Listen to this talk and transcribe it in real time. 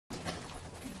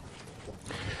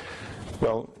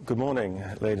Well, good morning,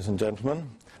 ladies and gentlemen.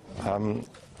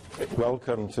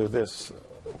 Welcome to this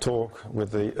talk with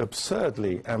the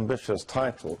absurdly ambitious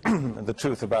title, The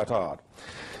Truth About Art.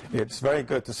 It's very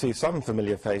good to see some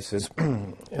familiar faces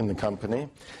in the company,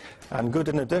 and good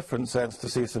in a different sense to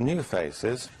see some new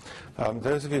faces.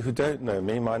 Those of you who don't know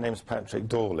me, my name's Patrick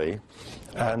Dawley,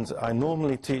 and I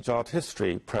normally teach art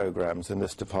history programs in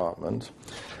this department.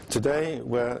 Today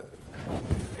we're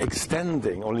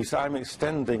extending, or at least I'm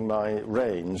extending my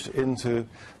range into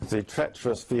the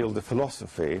treacherous field of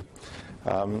philosophy.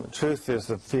 Truth is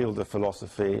the field of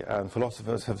philosophy, and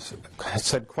philosophers have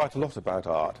said quite a lot about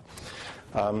art.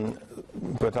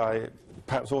 But I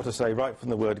perhaps ought to say right from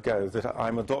the word go that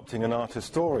I'm adopting an art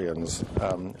historian's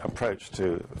approach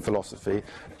to philosophy,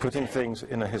 putting things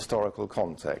in a historical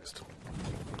context.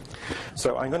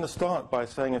 So I'm going to start by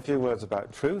saying a few words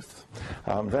about truth,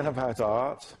 then about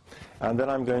art, and then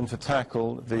I'm going to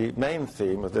tackle the main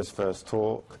theme of this first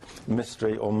talk,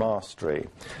 mystery or mastery.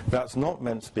 That's not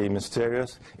meant to be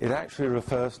mysterious. It actually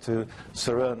refers to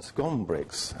Sir Ernst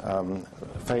Gombrich's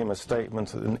famous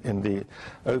statement in the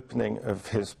opening of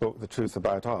his book, The Truth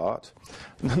About Art.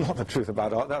 Not The Truth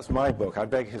About Art, that's my book, I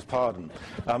beg his pardon.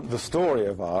 The Story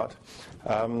of Art,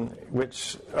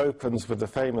 which opens with the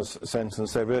famous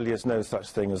sentence, "There really is no such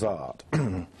thing as art."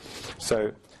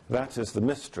 So that is the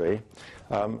mystery.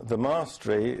 The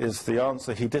mastery is the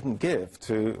answer he didn't give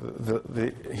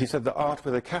to he said that art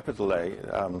with a capital A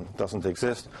doesn't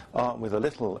exist, art with a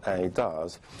little a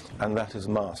does, and that is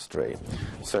mastery.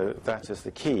 So that is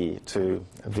the key to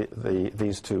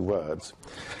these two words.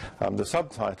 The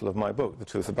subtitle of my book, The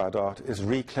Truth About Art, is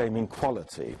Reclaiming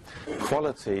Quality.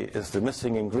 Quality is the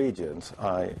missing ingredient,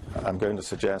 I am going to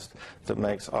suggest, that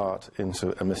makes art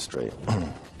into a mystery.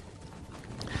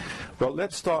 Well,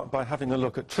 let's start by having a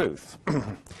look at truth.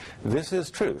 This is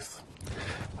truth.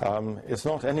 It's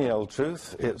not any old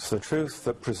truth, it's the truth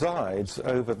that presides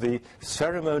over the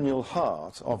ceremonial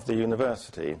heart of the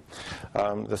university.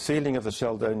 The ceiling of the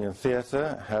Sheldonian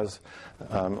Theatre has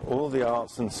all the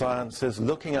arts and sciences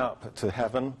looking up to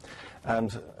heaven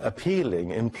and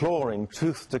appealing, imploring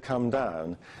truth to come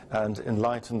down and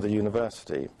enlighten the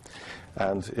university.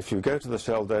 And if you go to the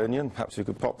Sheldonian, perhaps you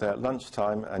could pop there at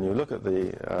lunchtime and you look at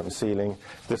the ceiling,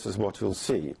 this is what you'll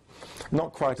see.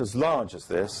 Not quite as large as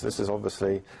this is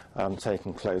obviously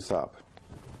taken close up.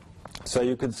 So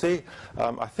you can see,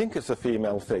 I think it's a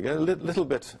female figure, a little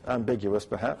bit ambiguous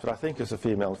perhaps, but I think it's a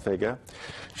female figure.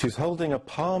 She's holding a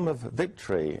palm of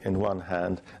victory in one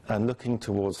hand and looking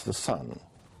towards the sun.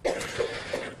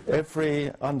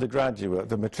 Every undergraduate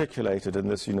that matriculated in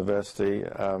this university,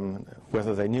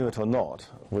 whether they knew it or not,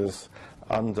 was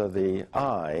under the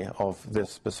eye of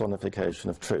this personification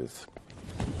of truth.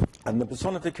 And the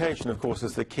personification, of course,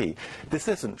 is the key. This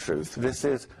isn't truth. This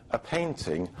is a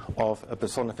painting of a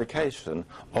personification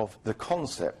of the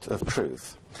concept of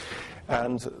truth.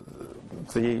 And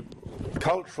the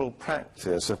cultural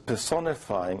practice of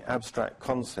personifying abstract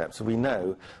concepts, we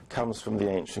know, comes from the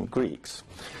ancient Greeks.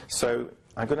 So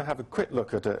I'm going to have a quick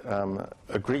look at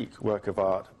a Greek work of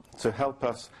art to help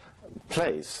us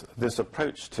place this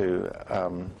approach to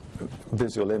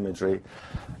visual imagery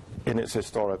in its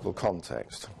historical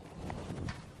context.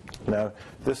 Now,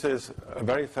 this is a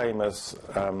very famous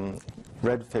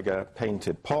red figure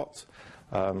painted pot,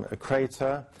 a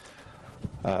crater.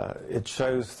 It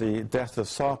shows the death of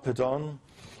Sarpedon.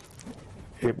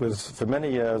 It was for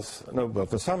many years,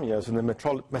 for some years in the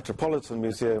Metropolitan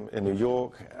Museum in New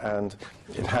York, and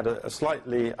it had a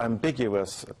slightly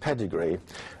ambiguous pedigree,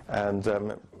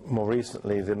 and more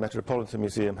recently the Metropolitan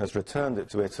Museum has returned it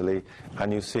to Italy,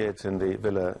 and you see it in the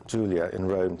Villa Giulia in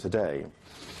Rome today.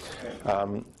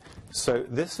 So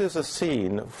this is a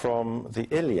scene from the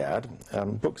Iliad,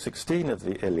 book 16 of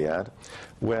the Iliad,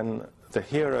 when the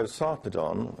hero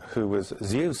Sarpedon, who was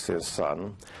Zeus's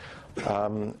son,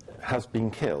 has been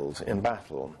killed in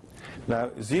battle. Now,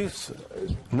 Zeus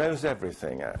knows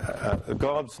everything.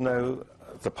 Gods know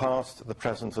the past, the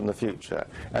present, and the future.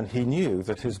 And he knew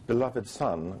that his beloved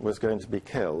son was going to be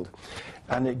killed.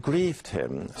 And it grieved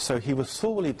him, so he was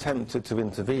sorely tempted to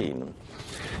intervene.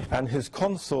 And his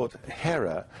consort,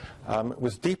 Hera,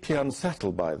 was deeply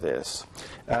unsettled by this.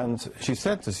 And she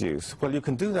said to Zeus, well, you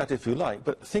can do that if you like,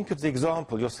 but think of the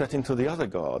example you're setting to the other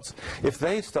gods. If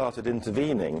they started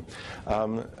intervening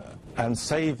and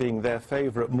saving their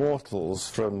favorite mortals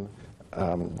from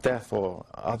death or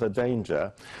other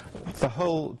danger, the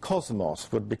whole cosmos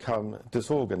would become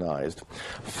disorganized.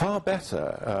 Far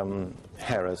better,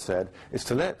 Hera said, is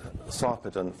to let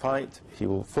Sarpedon fight, he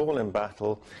will fall in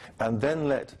battle, and then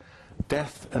let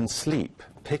death and sleep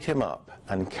pick him up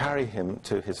and carry him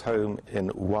to his home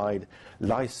in wide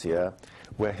Lycia,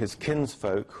 where his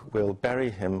kinsfolk will bury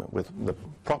him with the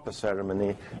proper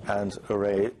ceremony and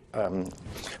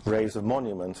raise a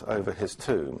monument over his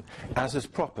tomb, as is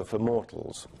proper for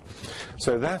mortals.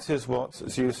 So that is what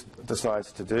Zeus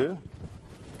decides to do.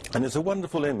 And it's a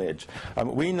wonderful image.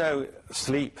 We know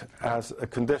sleep as a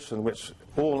condition which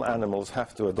all animals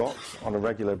have to adopt on a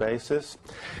regular basis,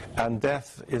 and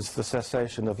death is the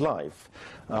cessation of life.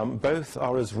 Both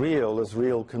are as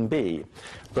real can be.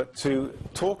 But to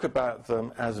talk about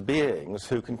them as beings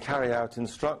who can carry out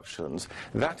instructions,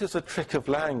 that is a trick of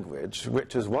language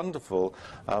which is wonderful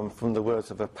from the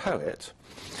words of a poet.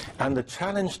 And the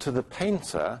challenge to the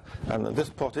painter, and this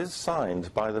pot is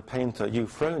signed by the painter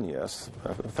Euphronius,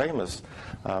 a famous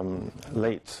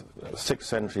late 6th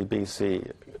century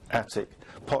BC Attic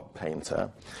pot painter.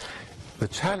 The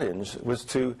challenge was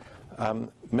to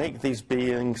make these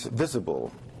beings visible.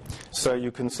 So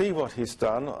you can see what he's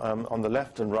done on the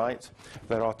left and right.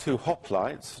 There are two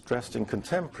hoplites dressed in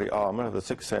contemporary armour of the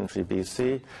 6th century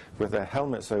BC with their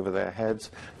helmets over their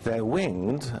heads. They're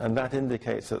winged, and that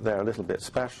indicates that they're a little bit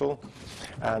special.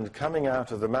 And coming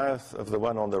out of the mouth of the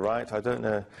one on the right, I don't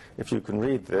know if you can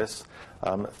read this,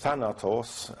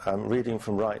 Thanatos, reading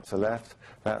from right to left,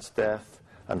 that's death,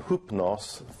 and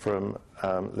Hypnos from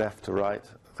left to right,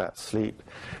 that's sleep.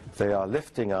 They are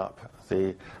lifting up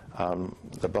the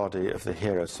body of the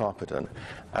hero Sarpedon.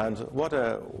 And what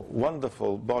a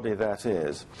wonderful body that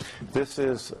is. This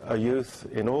is a youth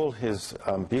in all his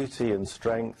beauty and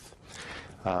strength,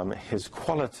 his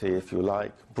quality, if you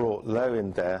like, brought low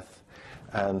in death,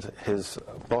 and his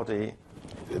body,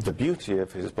 the beauty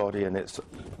of his body and its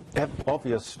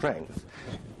obvious strength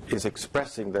is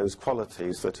expressing those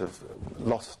qualities that have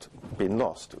been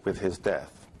lost with his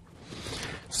death.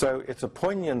 So it's a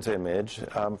poignant image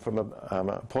from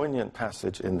a poignant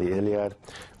passage in the Iliad,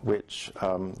 which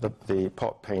the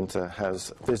pot painter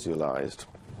has visualized.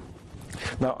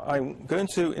 Now, I'm going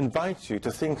to invite you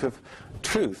to think of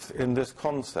truth in this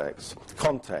context.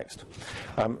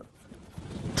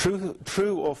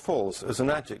 True or false as an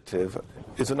adjective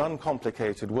is an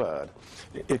uncomplicated word.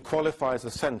 It qualifies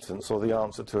a sentence or the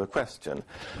answer to a question.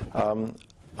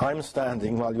 I'm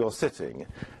standing while you're sitting.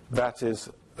 That is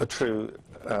a true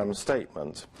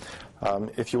statement.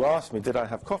 If you ask me, did I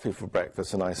have coffee for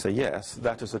breakfast, and I say yes,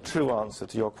 that is a true answer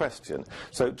to your question.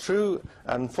 So true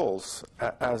and false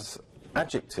as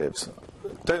adjectives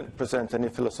don't present any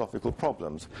philosophical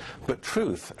problems, but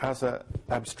truth as an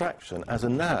abstraction, as a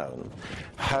noun,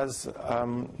 has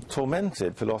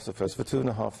tormented philosophers for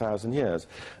 2,500 years.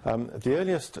 The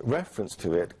earliest reference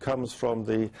to it comes from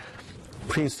the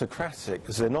pre-Socratic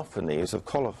Xenophanes of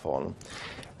Colophon,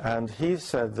 and he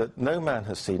said that no man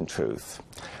has seen truth,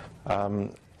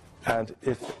 and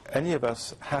if any of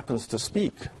us happens to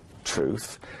speak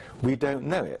truth, we don't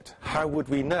know it. How would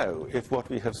we know if what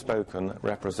we have spoken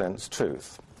represents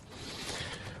truth?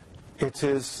 It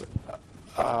is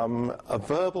a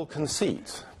verbal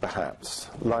conceit, perhaps,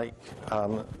 like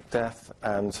death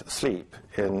and sleep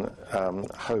in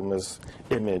Homer's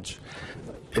image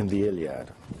in the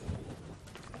Iliad.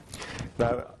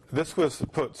 Now, this was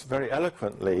put very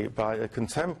eloquently by a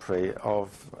contemporary of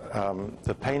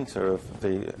the painter of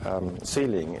the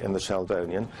ceiling in the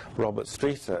Sheldonian. Robert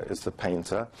Streeter is the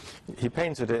painter. He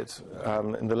painted it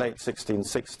in the late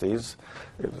 1660s,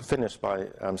 finished by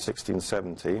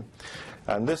 1670.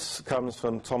 And this comes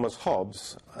from Thomas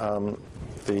Hobbes,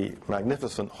 the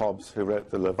magnificent Hobbes who wrote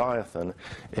the Leviathan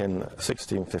in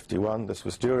 1651. This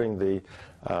was during the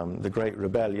Great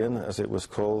Rebellion, as it was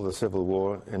called, the Civil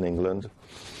War in England.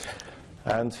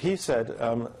 And he said,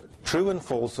 true and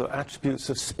false are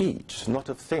attributes of speech, not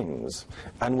of things.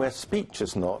 And where speech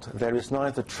is not, there is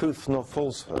neither truth nor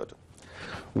falsehood.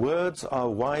 Words are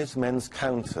wise men's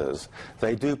counters.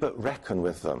 They do but reckon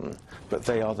with them, but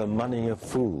they are the money of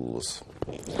fools.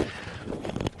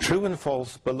 True and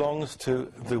false belongs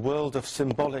to the world of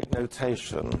symbolic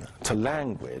notation, to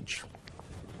language.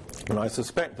 And I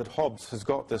suspect that Hobbes has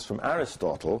got this from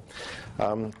Aristotle.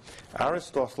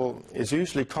 Aristotle is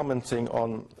usually commenting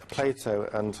on Plato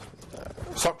and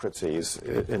Socrates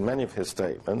in many of his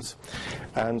statements.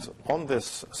 And on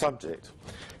this subject,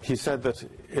 he said that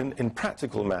in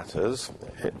practical matters,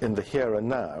 in the here and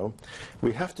now,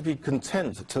 we have to be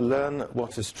content to learn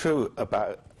what is true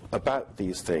about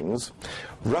these things,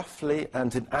 roughly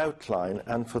and in outline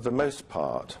and for the most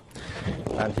part.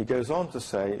 And he goes on to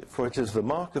say, for it is the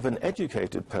mark of an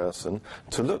educated person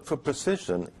to look for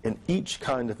precision in each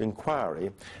kind of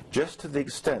inquiry, just to the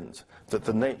extent that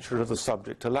the nature of the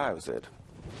subject allows it.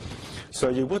 So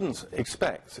you wouldn't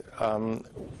expect,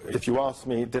 if you asked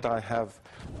me, did I have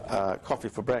coffee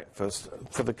for breakfast,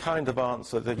 for the kind of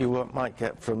answer that you might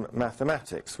get from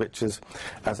mathematics, which is,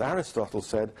 as Aristotle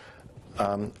said,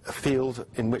 a field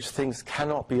in which things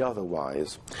cannot be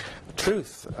otherwise.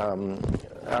 Truth,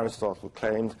 Aristotle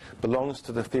claimed, belongs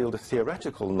to the field of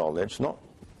theoretical knowledge, not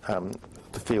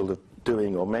the field of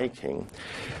doing or making,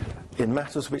 in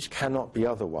matters which cannot be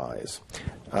otherwise.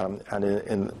 And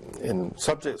in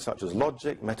subjects such as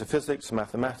logic, metaphysics,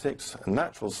 mathematics, and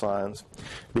natural science,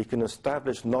 we can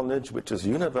establish knowledge which is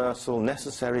universal,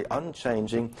 necessary,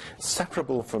 unchanging,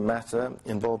 separable from matter,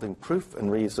 involving proof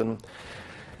and reason,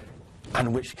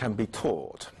 and which can be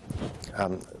taught.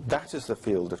 That is the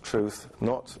field of truth,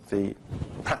 not the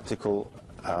practical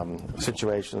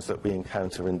situations that we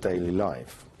encounter in daily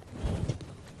life.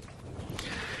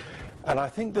 And I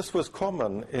think this was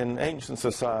common in ancient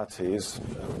societies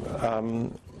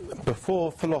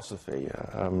before philosophy.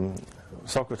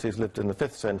 Socrates lived in the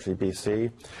 5th century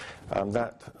BC.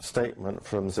 That statement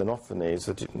from Xenophanes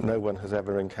that no one has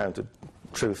ever encountered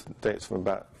truth dates from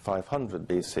about 500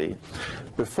 BC.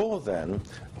 Before then,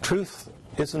 truth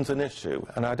isn't an issue,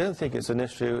 and I don't think it's an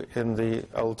issue in the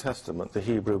Old Testament, the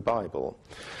Hebrew Bible.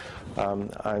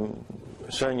 I'm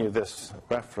showing you this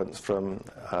reference from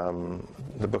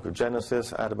the book of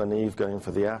Genesis, Adam and Eve going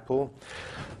for the apple.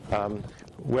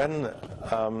 When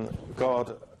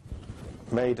God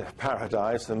made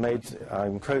paradise and made,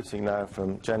 I'm quoting now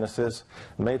from Genesis,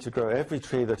 made to grow every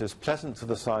tree that is pleasant to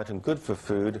the sight and good for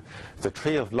food, the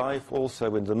tree of life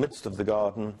also in the midst of the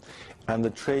garden, and the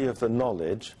tree of the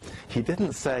knowledge. He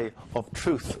didn't say of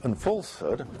truth and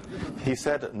falsehood, he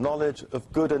said knowledge of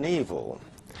good and evil.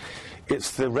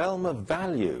 It's the realm of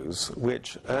values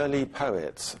which early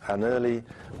poets and early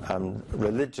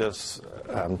religious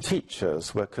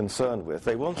teachers were concerned with.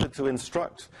 They wanted to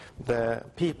instruct their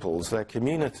peoples, their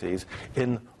communities,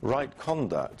 in right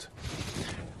conduct,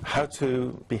 how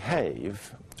to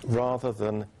behave, rather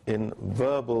than in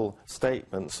verbal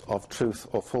statements of truth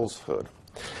or falsehood.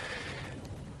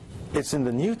 It's in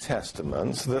the New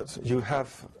Testament that you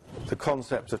have the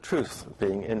concept of truth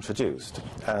being introduced,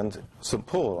 and St.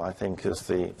 Paul, I think, is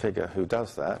the figure who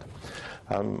does that.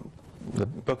 The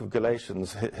book of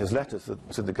Galatians, his letters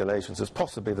to the Galatians, is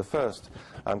possibly the first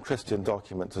Christian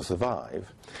document to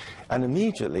survive, and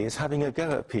immediately is having a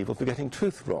go at people for getting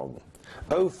truth wrong.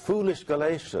 "O foolish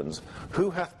Galatians, who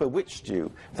hath bewitched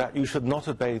you that you should not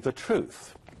obey the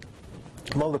truth?"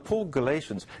 Well, the poor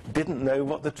Galatians didn't know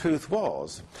what the truth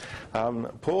was.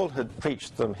 Paul had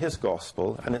preached them his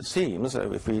gospel, and it seems,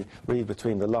 if we read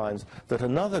between the lines, that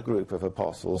another group of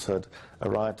apostles had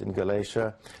arrived in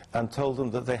Galatia and told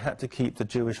them that they had to keep the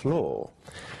Jewish law.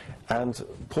 And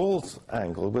Paul's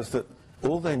angle was that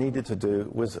all they needed to do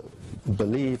was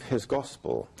believe his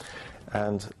gospel,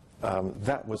 and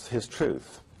that was his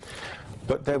truth.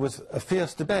 But there was a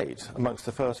fierce debate amongst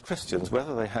the first Christians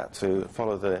whether they had to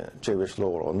follow the Jewish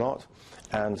law or not,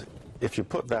 and if you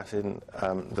put that in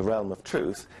the realm of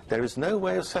truth, there is no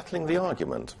way of settling the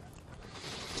argument.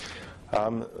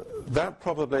 That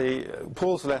probably,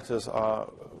 Paul's letters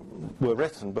were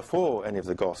written before any of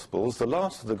the Gospels. The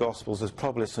last of the Gospels is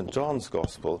probably St. John's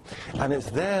Gospel, and it's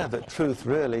there that truth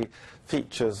really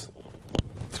features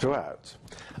throughout.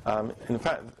 In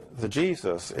fact, the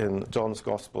Jesus in John's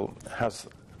Gospel has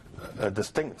a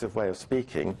distinctive way of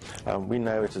speaking. We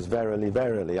know it as "Verily,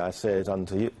 verily, I say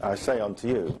unto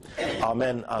you."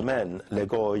 Amen, amen,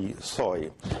 legoi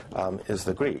soi is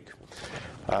the Greek.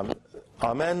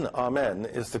 Amen, amen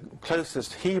is the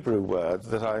closest Hebrew word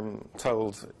that I'm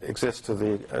told exists to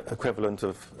the equivalent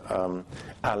of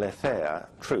aletheia,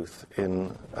 truth,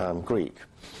 in Greek.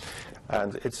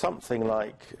 And it's something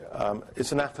like,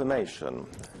 it's an affirmation,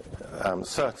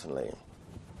 certainly.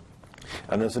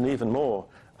 And there's an even more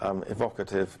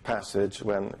evocative passage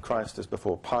when Christ is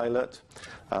before Pilate.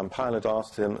 Pilate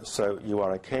asked him, "So you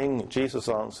are a king?" Jesus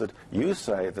answered, "You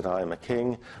say that I am a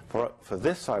king, for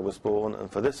this I was born, and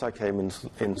for this I came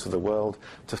into the world,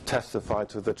 to testify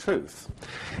to the truth."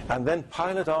 And then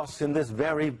Pilate asks him this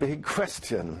very big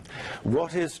question: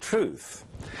 what is truth?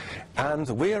 And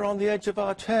we're on the edge of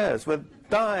our chairs. We're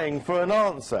dying for an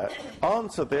answer.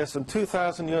 Answer this, and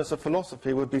 2,000 years of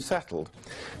philosophy would be settled.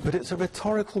 But it's a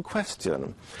rhetorical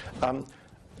question.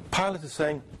 Pilate is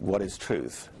saying, what is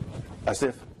truth? As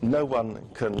if no one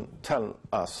can tell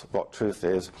us what truth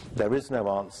is. There is no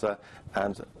answer,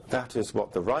 and that is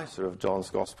what the writer of John's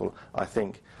Gospel, I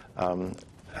think,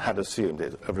 had assumed,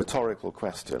 a rhetorical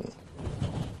question.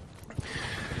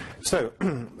 So,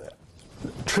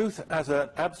 Truth as an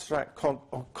abstract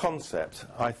concept,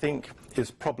 I think, is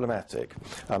problematic.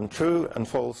 True and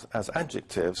false as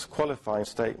adjectives, qualifying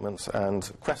statements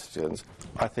and questions,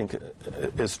 I think,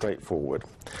 is straightforward.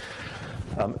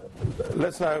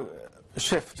 Let's now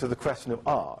shift to the question of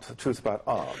art, the truth about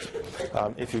art.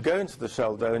 If you go into the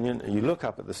Sheldonian and you look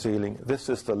up at the ceiling, this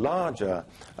is the larger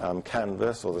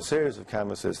canvas, or the series of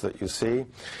canvases that you see.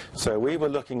 So we were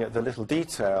looking at the little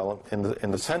detail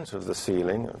in the center of the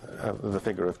ceiling, the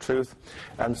figure of truth,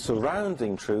 and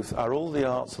surrounding truth are all the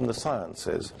arts and the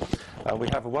sciences. We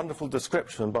have a wonderful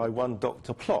description by one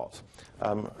Dr. Plot,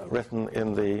 written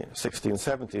in the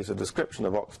 1670s, a description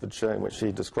of Oxfordshire in which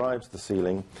he describes the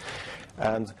ceiling.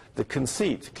 And the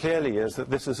conceit clearly is that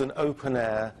this is an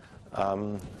open-air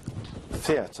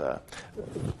theatre.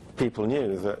 People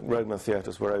knew that Roman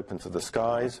theatres were open to the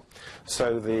skies,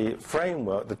 so the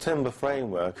framework, the timber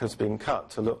framework, has been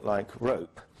cut to look like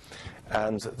rope.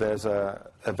 And there's a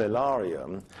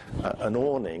velarium, an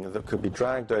awning that could be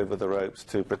dragged over the ropes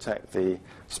to protect the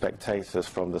spectators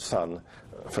from the sun,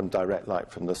 from direct light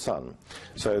from the sun.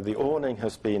 So the awning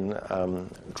has been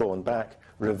drawn back,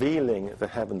 revealing the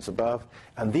heavens above,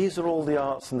 and these are all the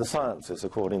arts and the sciences,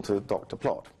 according to Dr.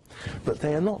 Plot. But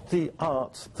they are not the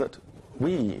arts that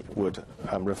we would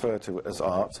refer to as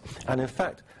arts, and in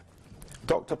fact,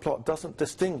 Dr. Plot doesn't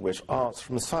distinguish arts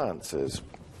from sciences.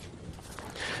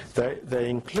 They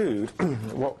include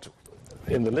what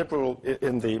in the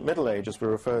Middle Ages we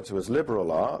refer to as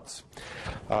liberal arts.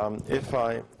 If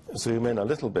I zoom in a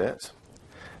little bit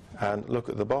and look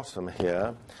at the bottom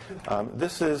here,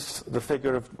 this is the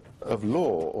figure of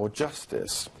law or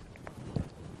justice.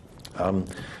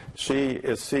 She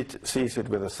is seated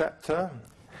with a scepter,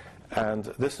 and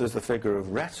this is the figure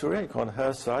of rhetoric on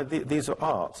her side. These are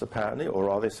arts, apparently, or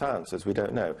are they sciences? We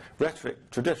don't know.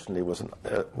 Rhetoric traditionally was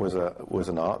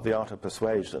an art, the art of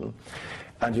persuasion.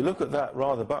 And you look at that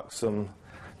rather buxom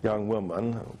young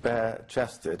woman,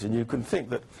 bare-chested, and you can think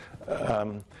that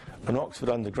an Oxford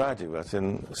undergraduate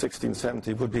in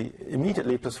 1670 would be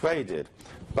immediately persuaded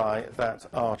by that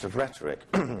art of rhetoric.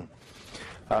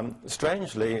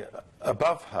 Strangely,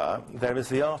 above her, there is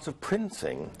the art of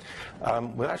printing.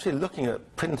 We're actually looking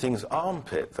at printing's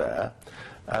armpit there,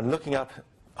 and looking up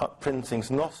printing's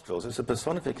nostrils. It's a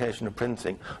personification of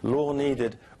printing. Law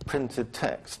needed printed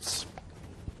texts,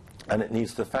 and it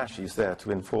needs the fasces there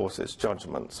to enforce its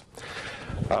judgments.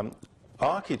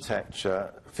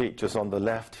 Architecture features on the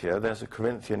left here. There's a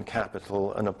Corinthian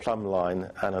capital and a plumb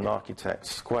line and an architect's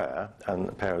square and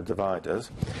a pair of dividers.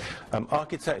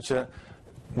 Architecture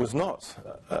was not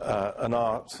an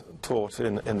art taught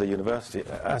in the university,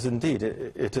 as indeed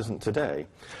it isn't today.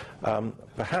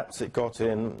 Perhaps it got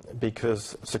in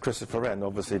because Sir Christopher Wren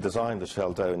obviously designed the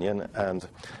Sheldonian, and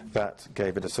that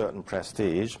gave it a certain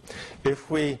prestige.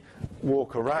 If we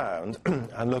walk around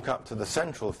and look up to the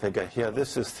central figure here,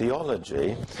 this is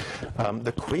theology,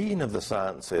 the queen of the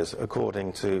sciences,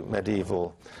 according to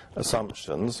medieval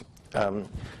assumptions.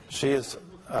 She is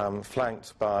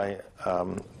flanked by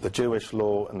the Jewish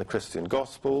law and the Christian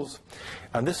Gospels.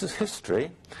 And this is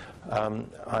history.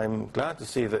 I'm glad to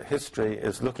see that history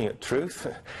is looking at truth.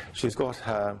 She's got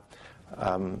her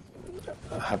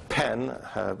pen,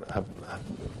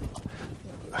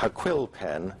 her quill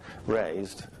pen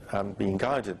raised, being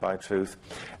guided by truth,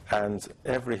 and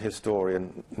every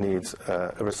historian needs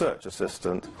a research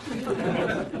assistant.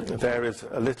 There is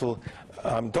a little...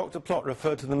 Dr. Plot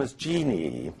referred to them as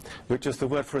genii, which is the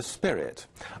word for a spirit.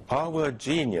 Our word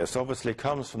genius obviously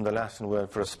comes from the Latin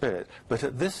word for a spirit, but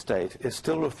at this state it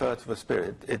still referred to a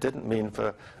spirit. It didn't mean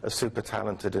for a super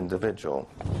talented individual.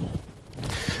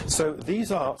 So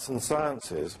these arts and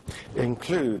sciences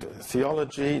include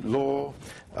theology, law,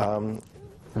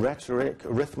 rhetoric,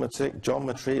 arithmetic,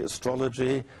 geometry,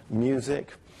 astrology,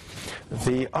 music.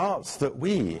 The arts that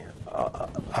we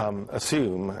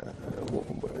assume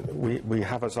we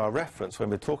have as our reference when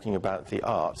we're talking about the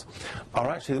arts are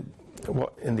actually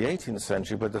what in the 18th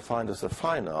century were defined as the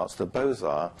fine arts, the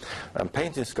beaux-arts,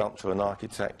 painting, sculpture and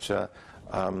architecture,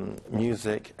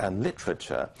 music and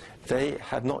literature. They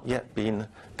had not yet been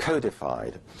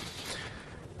codified.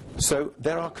 So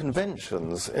there are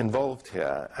conventions involved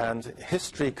here, and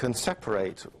history can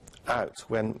separate out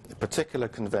when particular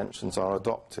conventions are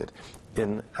adopted.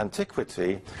 In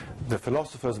antiquity, the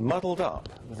philosophers muddled up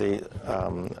the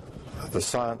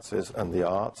sciences and the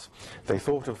arts. They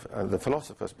thought of the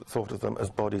philosophers thought of them as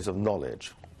bodies of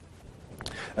knowledge.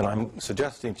 And I'm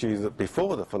suggesting to you that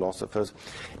before the philosophers,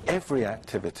 every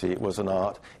activity was an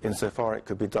art insofar it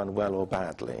could be done well or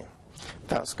badly.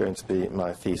 That's going to be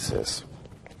my thesis.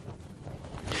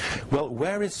 Well,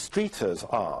 where is Streeter's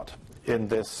art in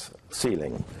this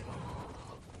ceiling?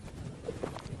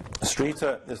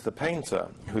 Streeter is the painter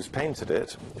who's painted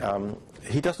it.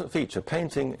 He doesn't feature.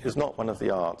 Painting is not one of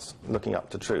the arts looking up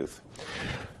to truth.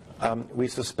 We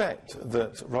suspect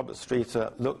that Robert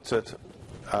Streeter looked at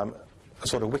a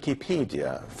sort of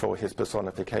Wikipedia for his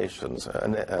personifications,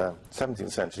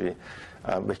 17th century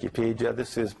Wikipedia.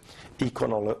 This is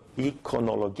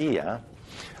Iconologia,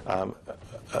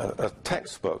 a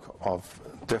textbook of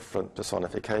different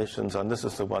personifications, and this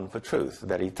is the one for truth,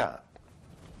 verità.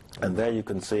 And there you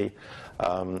can see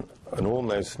an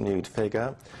almost nude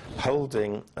figure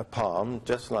holding a palm,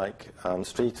 just like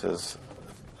Streeter's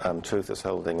truth is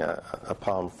holding a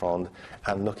palm frond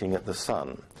and looking at the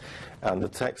sun. And the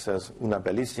text says, "Una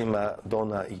bellissima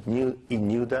donna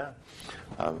ignuda,"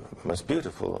 most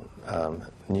beautiful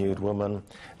nude woman,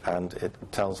 and it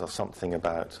tells us something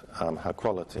about her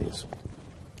qualities.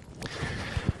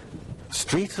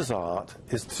 Streeter's art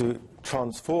is to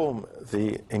transform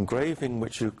the engraving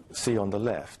which you see on the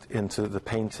left into the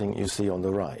painting you see on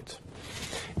the right.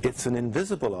 It's an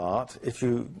invisible art if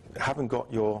you haven't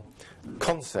got your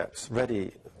concepts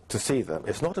ready to see them.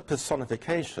 It's not a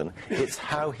personification, it's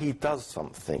how he does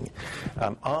something.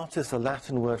 Art is a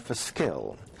Latin word for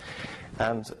skill.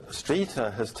 And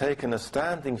Streeter has taken a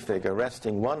standing figure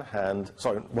resting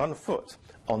one foot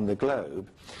on the globe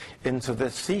into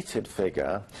this seated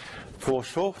figure,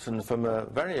 foreshortened from a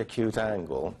very acute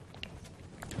angle,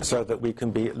 so that we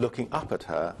can be looking up at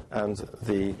her and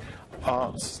the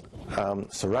arts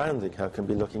surrounding her can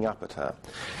be looking up at her.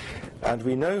 And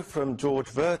we know from George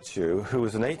Virtue, who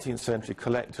was an 18th century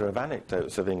collector of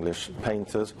anecdotes of English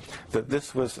painters, that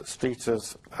this was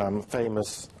Streeter's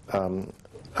famous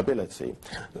ability,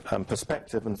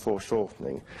 perspective and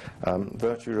foreshortening.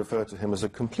 Virtue referred to him as a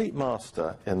complete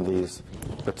master in these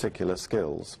particular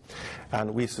skills.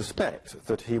 And we suspect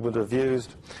that he would have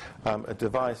used a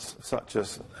device such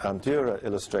as Dürer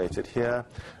illustrated here,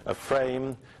 a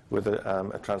frame with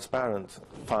a transparent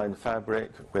fine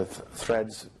fabric with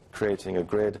threads creating a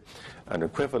grid, an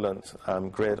equivalent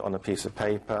grid on a piece of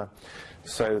paper,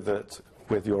 so that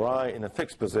with your eye in a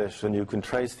fixed position you can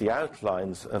trace the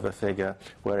outlines of a figure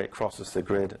where it crosses the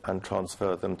grid and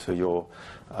transfer them to your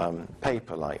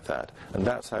paper like that. And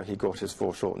that's how he got his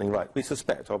foreshortening right. We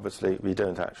suspect, obviously we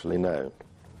don't actually know.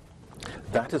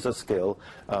 That is a skill.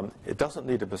 It doesn't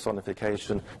need a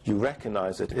personification. You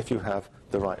recognize it if you have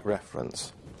the right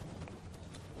reference.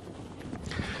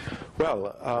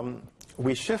 Well,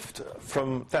 we shift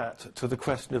from that to the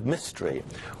question of mystery.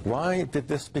 Why did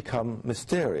this become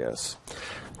mysterious?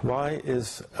 Why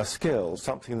is a skill,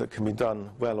 something that can be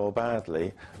done well or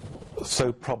badly,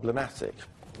 so problematic?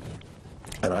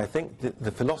 And I think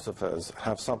the philosophers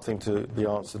have something to be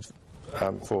answered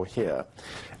for here,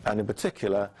 and in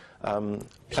particular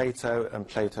Plato and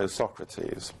Plato's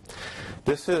Socrates.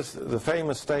 This is the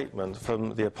famous statement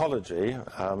from the Apology,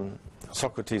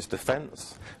 Socrates'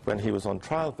 defense when he was on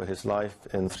trial for his life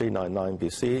in 399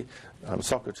 BC.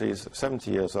 Socrates,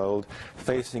 70 years old,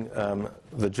 facing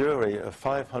the jury of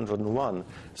 501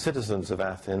 citizens of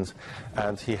Athens,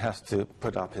 and he has to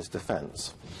put up his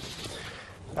defense.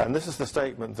 And this is the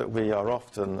statement that we are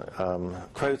often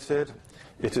quoted: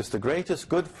 "It is the greatest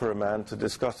good for a man to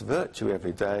discuss virtue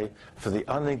every day, for the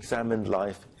unexamined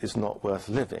life is not worth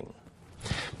living."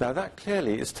 Now that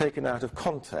clearly is taken out of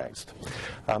context.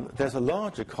 There's a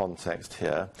larger context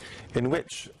here in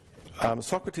which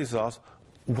Socrates asks,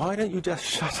 why don't you just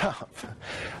shut up?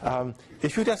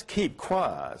 If you just keep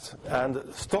quiet and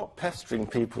stop pestering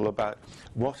people about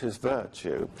what is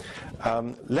virtue,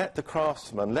 let the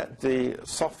craftsmen, let the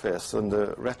sophists and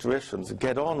the rhetoricians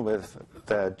get on with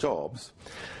their jobs,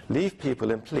 leave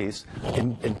people in peace,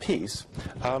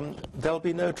 there'll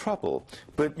be no trouble.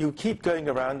 But you keep going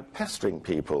around pestering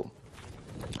people.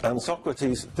 And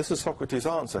Socrates, this is Socrates'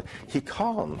 answer. He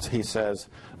can't, he says,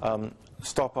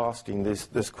 stop asking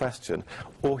this question,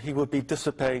 or he would be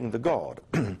disobeying the god.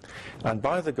 And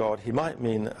by the god, he might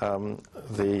mean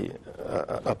the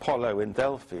Apollo in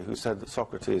Delphi, who said that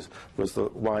Socrates was the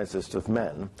wisest of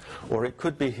men, or it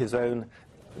could be his own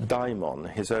daimon,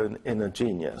 his own inner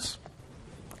genius,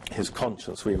 his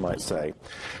conscience, we might say.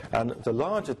 And the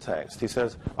larger text, he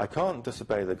says, I can't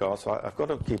disobey the God, so I've got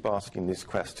to keep asking these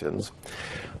questions.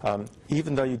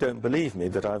 Even though you don't believe me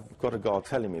that I've got a God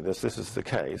telling me this is the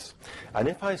case. And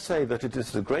if I say that it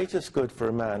is the greatest good for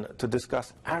a man to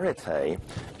discuss aretê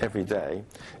every day,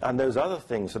 and those other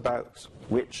things about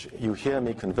which you hear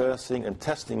me conversing and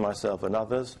testing myself and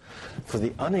others, for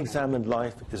the unexamined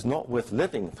life is not worth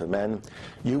living for men,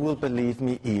 you will believe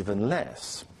me even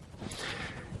less.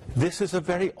 This is a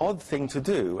very odd thing to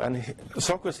do, and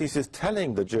Socrates is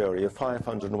telling the jury of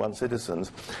 501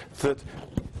 citizens that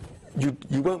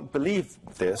you won't believe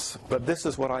this, but this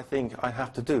is what I think I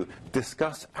have to do.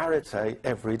 Discuss aretê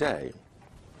every day.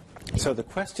 So the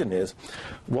question is,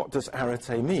 what does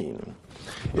aretê mean?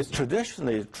 It's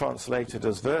traditionally translated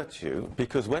as virtue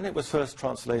because when it was first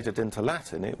translated into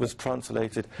Latin, it was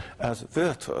translated as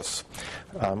virtus,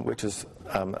 which is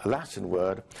a Latin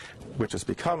word which has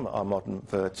become our modern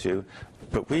virtue,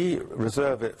 but we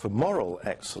reserve it for moral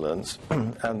excellence,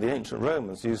 and the ancient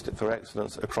Romans used it for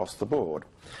excellence across the board.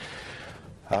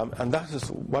 And that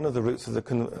is one of the roots of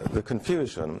the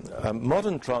confusion.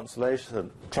 Modern translators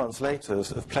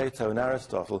of Plato and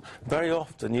Aristotle very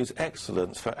often use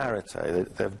excellence for aretê.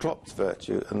 They've dropped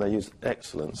virtue and they use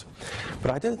excellence.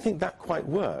 But I don't think that quite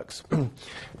works,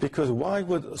 because why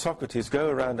would Socrates go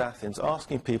around Athens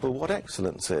asking people what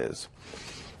excellence is?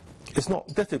 It's not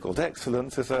difficult.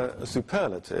 Excellence is a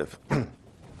superlative.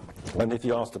 And if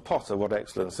you asked a potter what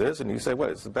excellence is, and you say, well,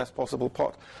 it's the best possible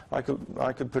pot I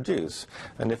could produce.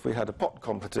 And if we had a pot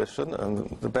competition, and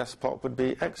the best pot would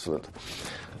be excellent.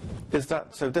 Is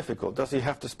that so difficult? Does he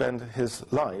have to spend his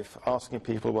life asking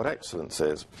people what excellence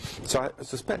is? So I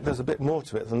suspect there's a bit more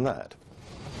to it than that.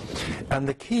 And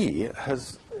the key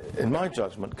has, in my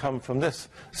judgment, come from this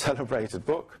celebrated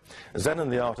book, Zen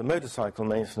and the Art of Motorcycle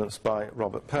Maintenance by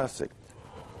Robert Pirsig.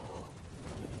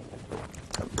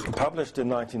 Published in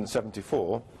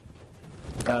 1974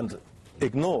 and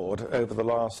ignored over the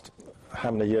last,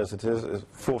 how many years it is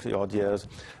 40 odd years,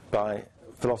 by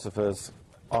philosophers,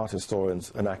 art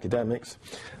historians and academics.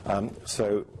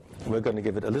 So we're going to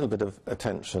give it a little bit of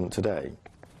attention today.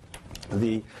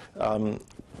 The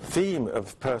theme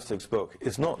of Pirsig's book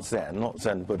is not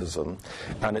Zen Buddhism,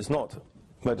 and it's not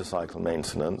motorcycle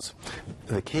maintenance.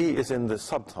 The key is in the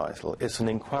subtitle. It's an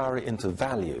inquiry into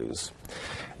values.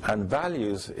 And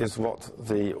values is what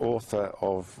the author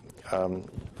of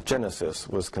Genesis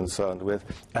was concerned with,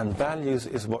 and values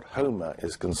is what Homer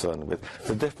is concerned with,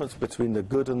 the difference between the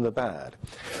good and the bad.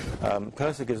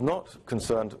 Pirsig is not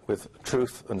concerned with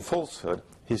truth and falsehood,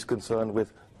 he's concerned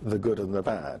with the good and the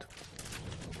bad.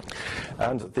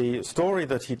 And the story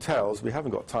that he tells, we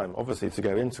haven't got time, obviously, to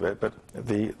go into it, but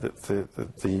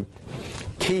the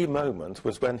key moment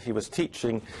was when he was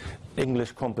teaching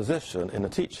English composition in a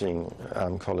teaching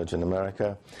college in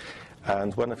America,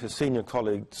 and one of his senior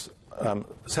colleagues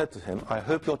said to him, I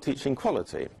hope you're teaching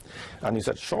quality. And he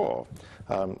said, sure,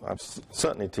 I'm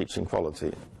certainly teaching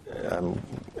quality.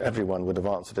 Everyone would have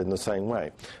answered in the same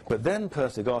way. But then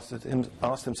Pirsig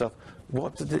asked himself,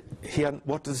 what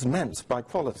does meant by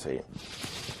quality?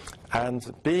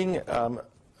 And being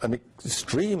an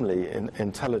extremely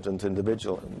intelligent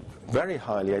individual, very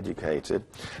highly educated,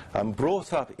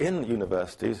 brought up in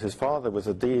universities. His father was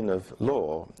a dean of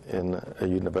law in a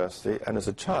university, and as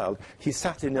a child he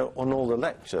sat in on all the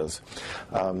lectures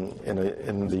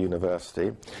in the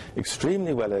university.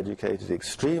 Extremely well educated,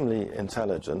 extremely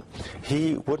intelligent.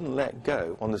 He wouldn't let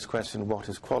go on this question, what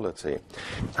is quality?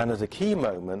 And at a key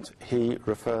moment he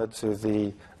referred to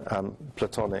the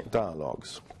Platonic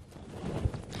dialogues.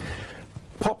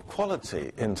 Pop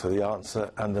quality into the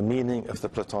answer, and the meaning of the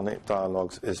Platonic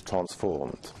dialogues is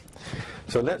transformed.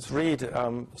 So let's read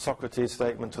Socrates'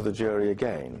 statement to the jury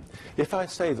again. If I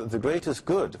say that the greatest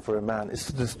good for a man is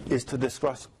to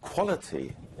discuss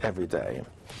quality every day,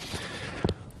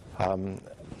 and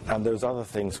those other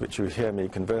things which you hear me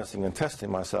conversing and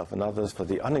testing myself and others, for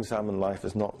the unexamined life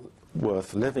is not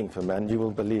worth living for men, you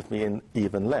will believe me in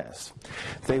even less.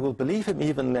 They will believe him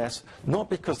even less, not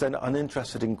because they're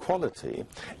uninterested in quality.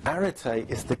 Aretê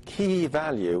is the key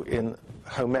value in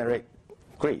Homeric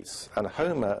Greece, and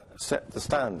Homer set the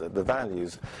standard, the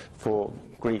values for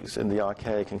Greeks in the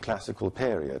archaic and classical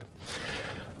period.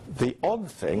 The odd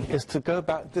thing is to go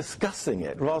back discussing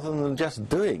it rather than just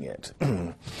doing it.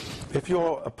 If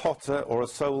you're a potter or a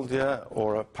soldier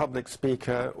or a public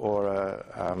speaker or a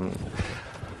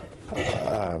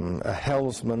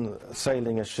helmsman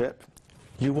sailing a ship,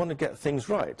 you want to get things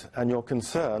right, and you're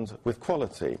concerned with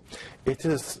quality. It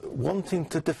is wanting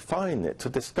to define it, to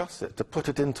discuss it, to put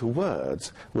it into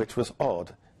words, which was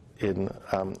odd in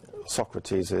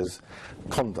Socrates'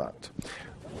 conduct.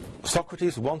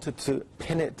 Socrates wanted to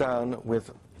pin it down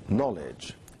with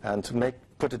knowledge and to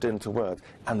put it into words,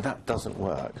 and that doesn't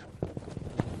work.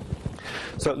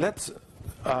 So let's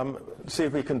see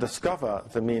if we can discover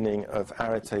the meaning of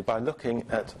aretê by looking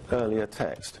at earlier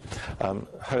text,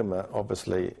 Homer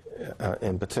obviously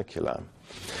in particular.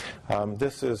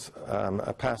 This is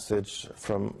a passage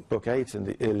from Book 8 in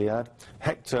the Iliad.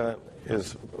 Hector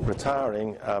is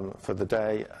retiring for the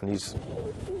day, and he's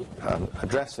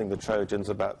addressing the Trojans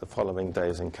about the following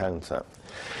day's encounter.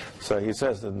 So he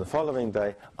says that in the following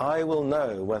day, I will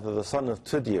know whether the son of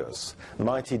Tydeus,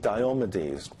 mighty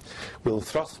Diomedes, will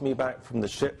thrust me back from the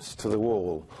ships to the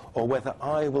wall, or whether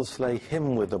I will slay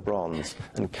him with the bronze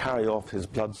and carry off his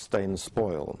blood-stained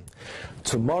spoil.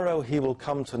 Tomorrow he will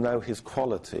come to know his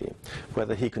quality,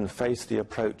 whether he can face the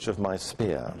approach of my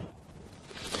spear.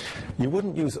 You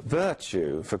wouldn't use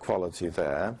virtue for quality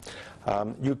there.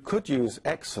 You could use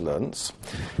excellence.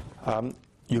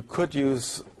 You could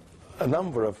use a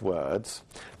number of words,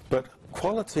 but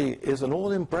quality is an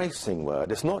all-embracing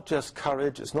word. It's not just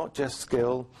courage, it's not just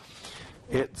skill,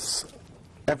 it's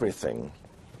everything.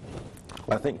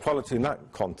 I think quality in that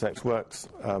context works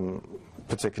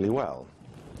particularly well.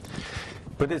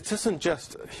 But it isn't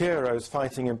just heroes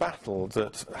fighting in battle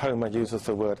that Homer uses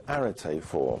the word aretê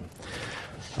for.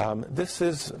 This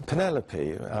is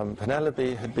Penelope.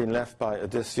 Penelope had been left by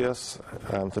Odysseus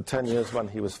for 10 years when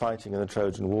he was fighting in the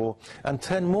Trojan War, and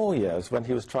 10 more years when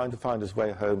he was trying to find his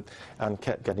way home and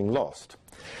kept getting lost.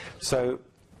 So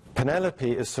Penelope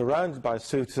is surrounded by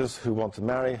suitors who want to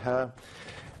marry her,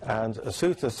 and a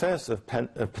suitor says of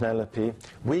Penelope,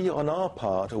 we on our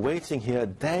part are waiting here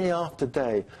day after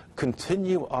day,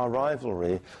 continue our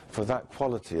rivalry for that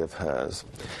quality of hers,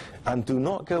 and do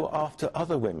not go after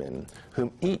other women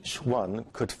whom each one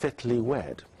could fitly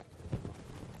wed.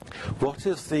 What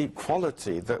is the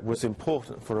quality that was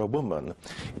important for a woman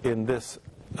in this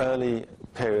early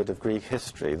period of Greek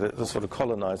history, the sort of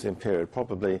colonizing period,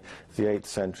 probably the 8th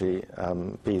century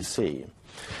BC?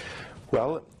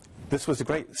 Well, this was a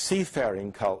great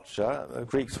seafaring culture. The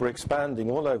Greeks were expanding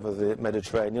all over the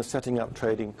Mediterranean, setting up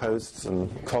trading posts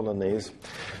and colonies.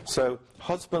 So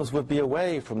husbands would be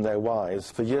away from their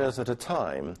wives for years at a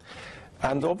time.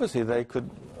 And obviously they could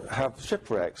have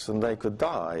shipwrecks, and they could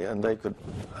die, and they could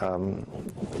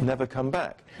never come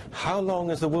back. How long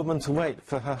is a woman to wait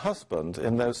for her husband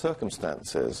in those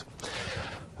circumstances?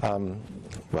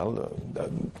 Well, a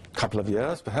couple of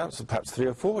years, perhaps 3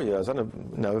 or 4 years. I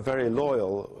don't know, a very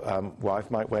loyal wife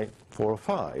might wait 4 or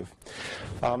 5.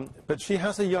 But she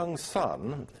has a young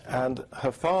son, and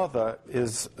her father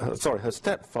is, her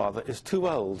stepfather is too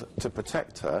old to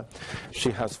protect her.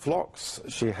 She has flocks,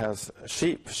 she has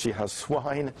sheep, she has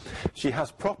swine, she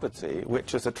has property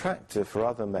which is attractive for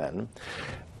other men.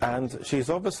 And she's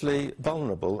obviously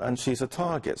vulnerable, and she's a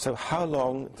target. So how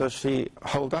long does she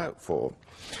hold out for?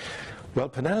 Well,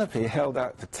 Penelope held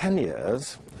out for 10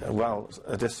 years while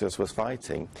Odysseus was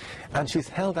fighting, and she's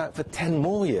held out for 10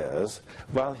 more years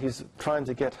while he's trying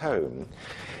to get home.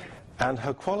 And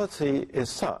her quality is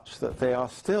such that they are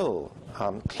still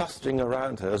clustering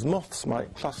around her, as moths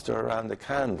might cluster around a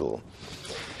candle.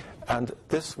 And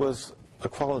this was a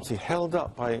quality held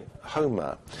up by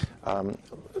Homer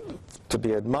to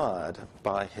be admired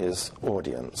by his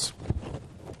audience.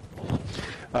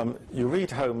 You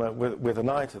read Homer with an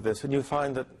eye to this, and you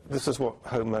find that this is what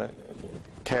Homer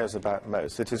cares about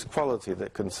most. It is quality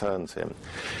that concerns him.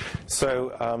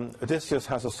 So Odysseus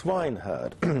has a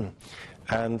swineherd,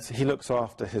 and he looks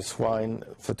after his swine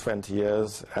for 20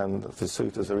 years, and the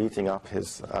suitors are eating up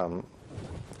his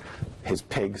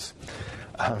pigs.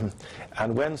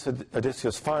 And when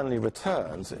Odysseus finally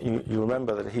returns, you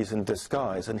remember that he's in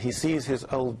disguise, and he sees his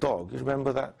old dog. You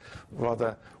remember that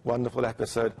rather wonderful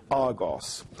episode,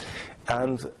 Argos?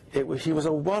 And he was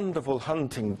a wonderful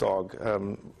hunting dog,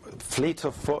 fleet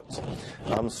of foot,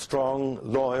 strong,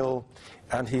 loyal,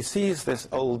 and he sees this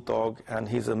old dog, and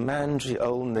he's a mangy,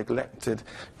 old, neglected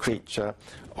creature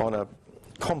on a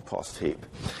compost heap.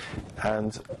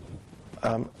 And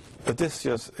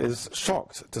Odysseus is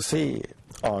shocked to see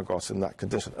Argos in that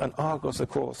condition. And Argos, of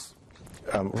course,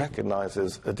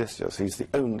 recognizes Odysseus. He's the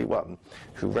only one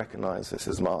who recognizes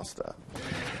his master.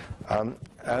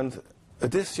 And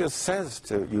Odysseus says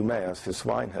to Eumaeus, his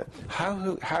swineherd,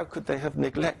 how could they have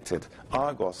neglected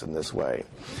Argos in this way?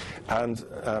 And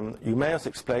Eumaeus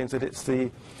explains that it's the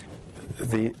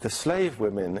slave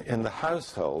women in the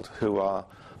household who are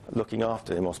looking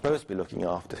after him, or supposed to be looking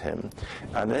after him.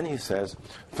 And then he says,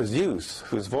 for Zeus,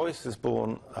 whose voice is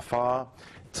borne afar,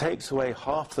 takes away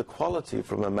half the quality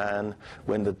from a man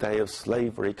when the day of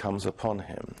slavery comes upon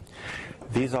him.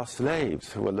 These are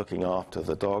slaves who are looking after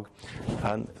the dog,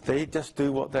 and they just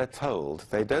do what they're told.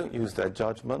 They don't use their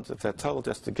judgment. If they're told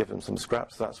just to give him some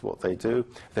scraps, that's what they do.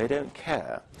 They don't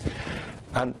care.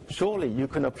 And surely you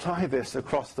can apply this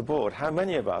across the board. How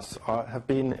many of us have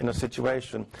been in a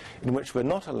situation in which we're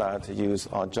not allowed to use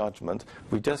our judgment?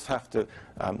 We just have to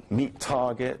meet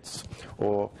targets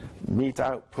or meet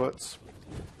outputs.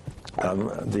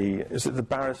 Is it the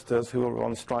barristers who were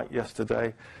on strike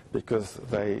yesterday because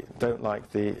they don't like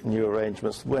the new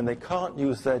arrangements? When they can't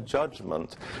use their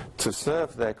judgment to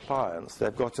serve their clients,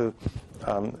 they've got to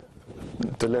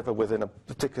deliver within a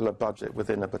particular budget,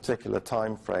 within a particular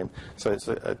time frame. So it's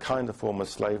a kind of form of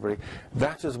slavery.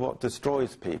 That is what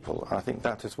destroys people. I think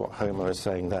that is what Homer is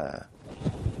saying there.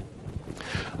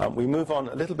 We move on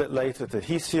a little bit later to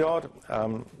Hesiod,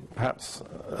 perhaps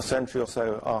a century or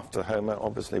so after Homer.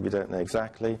 Obviously, we don't know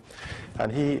exactly.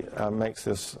 And he makes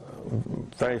this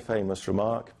very famous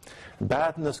remark: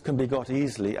 "Badness can be got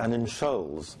easily and in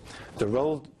shoals. The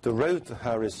road to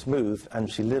her is smooth,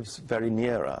 and she lives very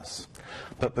near us.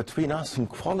 But between us and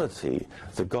quality,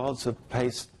 the gods have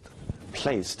placed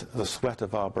the sweat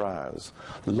of our brows.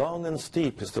 Long and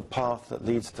steep is the path that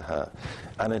leads to her,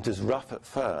 and it is rough at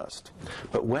first.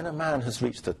 But when a man has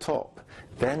reached the top,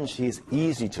 then she is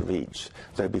easy to reach,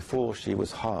 though before she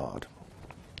was hard."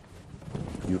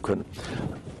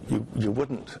 You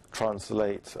wouldn't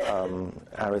translate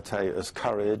aretê as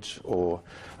courage or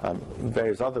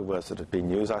various other words that have been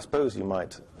used. I suppose you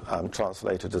might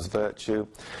translate it as virtue,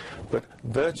 but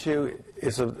virtue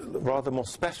is a rather more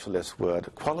specialist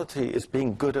word. Quality is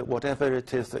being good at whatever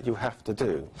it is that you have to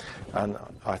do, and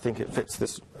I think it fits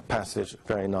this passage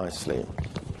very nicely.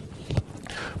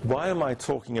 Why am I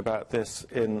talking about this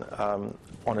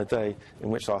on a day in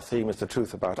which our theme is the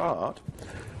truth about art?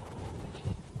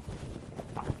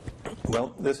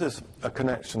 Well, this is a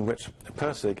connection which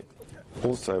Pirsig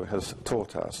also has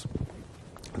taught us.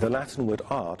 The Latin word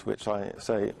art, which I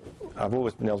say I've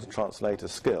always been able to translate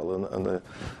as skill, and the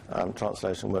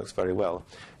translation works very well,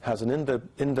 has an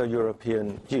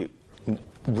Indo-European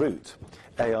root,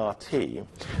 art,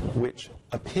 which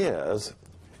appears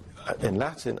in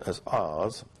Latin as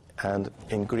ars and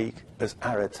in Greek as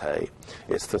aretê.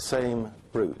 It's the same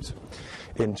root.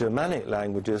 In Germanic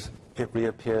languages, it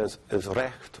reappears as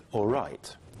recht or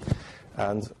right.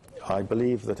 And I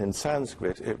believe that in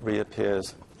Sanskrit it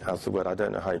reappears as the word, I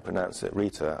don't know how you pronounce it,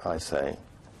 Rita, I say.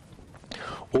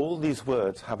 All these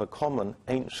words have a common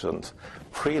ancient,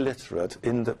 pre-literate,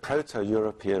 in the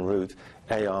Proto-European root,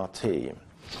 art.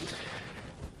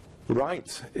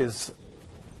 Right is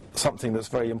something that's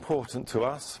very important to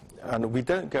us, and we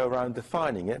don't go around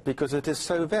defining it because it is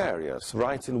so various.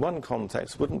 Right in one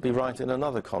context wouldn't be right in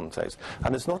another context.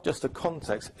 And it's not just a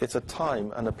context, it's a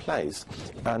time and a place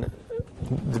and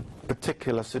the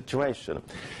particular situation.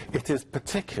 It is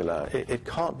particular, it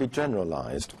can't be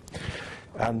generalized.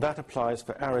 And that applies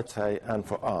for aretê and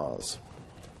for ars.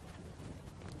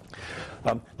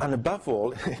 And above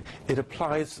all, it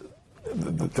applies.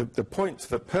 The point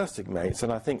that Pirsig makes,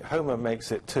 and I think Homer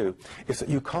makes it too, is that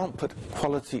you can't put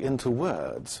quality into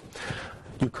words.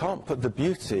 You can't put the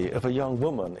beauty of a young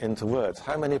woman into words.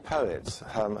 How many poets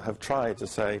have tried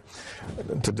to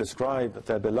describe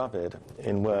their beloved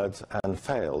in words and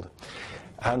failed?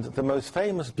 And the most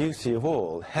famous beauty of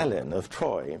all, Helen of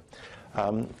Troy,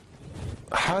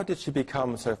 how did she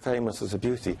become so famous as a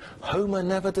beauty? Homer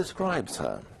never describes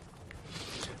her.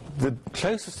 The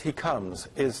closest he comes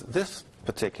is this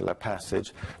particular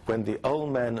passage when the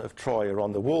old men of Troy are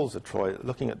on the walls of Troy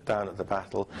looking down at the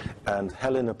battle, and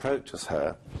Helen approaches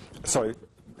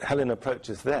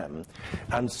them,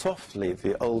 and softly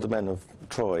the old men of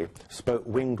Troy spoke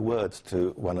winged words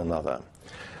to one another.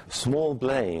 Small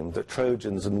blame that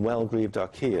Trojans and well-grieved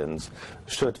Achaeans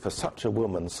should for such a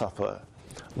woman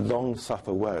long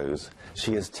suffer woes.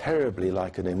 She is terribly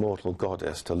like an immortal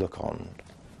goddess to look on.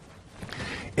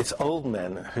 It's old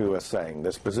men who are saying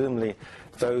this, presumably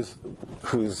those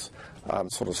whose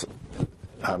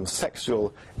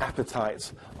sexual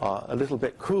appetites are a little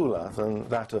bit cooler than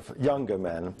that of younger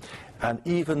men, and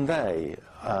even they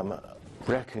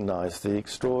recognize the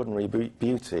extraordinary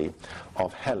beauty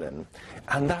of Helen,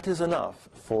 and that is enough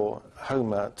for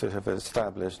Homer to have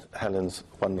established Helen's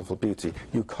wonderful beauty.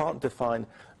 You can't define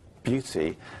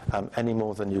beauty any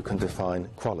more than you can define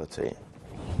quality.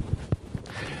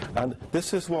 And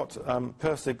this is what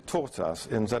Pirsig taught us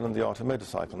in Zen and the Art of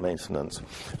Motorcycle Maintenance.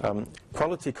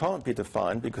 Quality can't be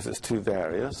defined because it's too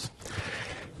various.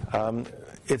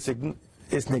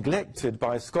 It's neglected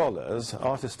by scholars,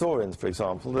 art historians, for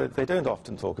example. They don't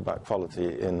often talk about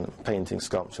quality in painting,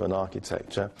 sculpture, and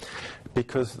architecture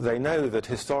because they know that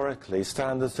historically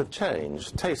standards have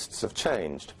changed, tastes have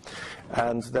changed,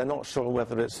 and they're not sure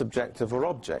whether it's subjective or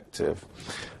objective.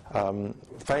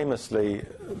 Famously,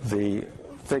 the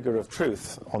figure of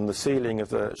truth on the ceiling of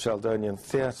the Sheldonian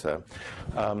Theatre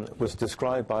was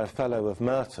described by a fellow of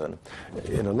Merton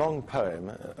in a long poem.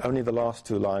 Only the last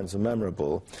two lines are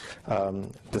memorable,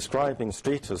 describing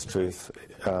Streeter's truth.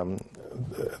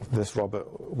 This Robert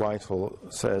Whitehall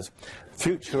says,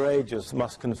 "Future ages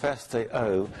must confess they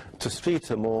owe to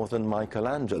Streeter more than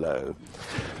Michelangelo."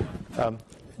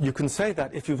 You can say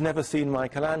that if you've never seen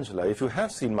Michelangelo. If you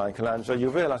have seen Michelangelo, you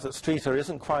realize that Streeter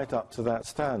isn't quite up to that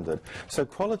standard. So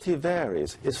quality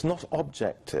varies. It's not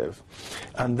objective.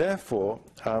 And therefore,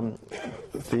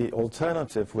 the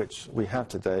alternative which we have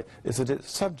today is that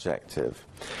it's subjective.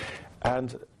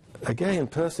 And again,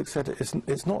 Pirsig said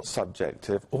it's not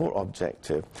subjective or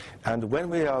objective. And when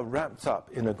we are wrapped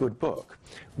up in a good book,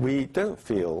 we don't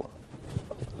feel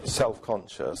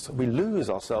self-conscious. We lose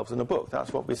ourselves in a book.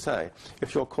 That's what we say.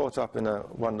 If you're caught up in a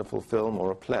wonderful film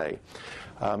or a play,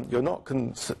 you're not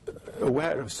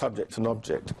aware of subject and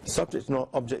object. Subject and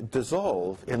object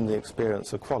dissolve in the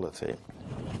experience of quality.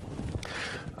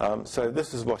 So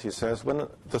this is what he says: when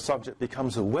the subject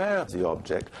becomes aware of the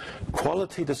object,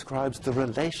 quality describes the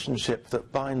relationship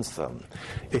that binds them.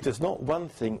 It is not one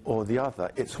thing or the other.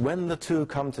 It's when the two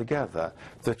come together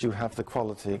that you have the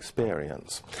quality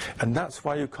experience. And that's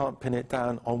why you can't pin it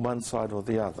down on one side or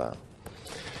the other.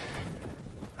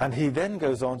 And he then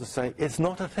goes on to say, it's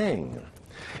not a thing.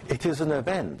 It is an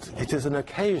event. It is an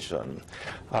occasion.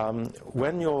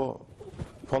 When you're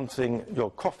wanting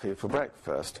your coffee for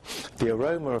breakfast, the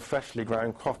aroma of freshly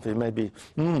ground coffee may be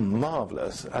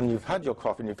marvellous, and you've had your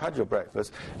coffee and you've had your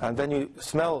breakfast, and then you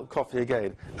smell coffee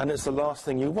again, and it's the last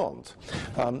thing you want.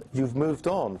 You've moved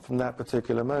on from that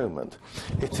particular moment.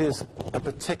 It is a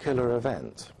particular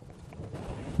event.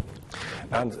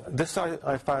 And this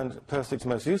I found Pirsig's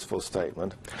most useful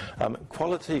statement.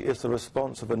 Quality is the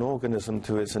response of an organism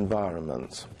to its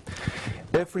environment.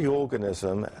 Every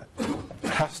organism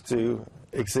has to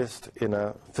exist in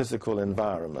a physical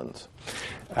environment,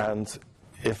 and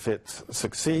if it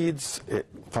succeeds, it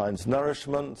finds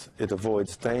nourishment, it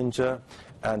avoids danger,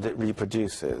 and it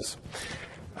reproduces.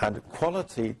 And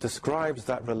quality describes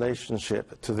that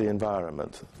relationship to the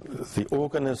environment. The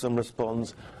organism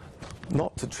responds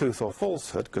not to truth or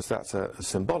falsehood, because that's a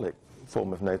symbolic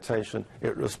form of notation.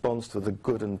 It responds to the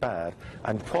good and bad,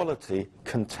 and quality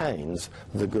contains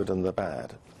the good and the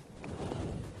bad.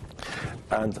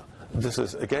 And this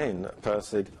is, again,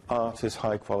 Pirsig, art is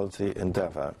high-quality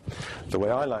endeavour. The way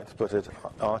I like to put it,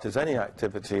 art is any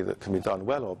activity that can be done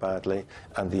well or badly,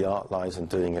 and the art lies in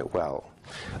doing it well.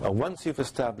 And once you've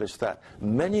established that,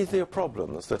 many of the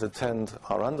problems that attend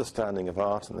our understanding of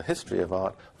art and the history of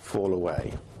art fall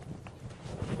away.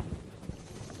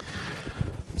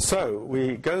 So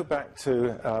we go back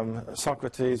to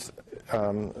Socrates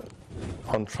on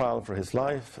trial for his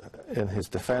life, in his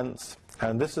defence.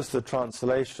 And this is the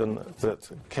translation that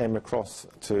came across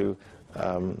to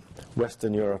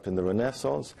Western Europe in the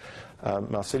Renaissance.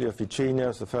 Marsilio Ficino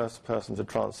is the first person to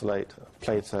translate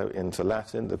Plato into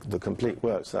Latin, the complete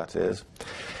works, that is.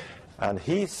 And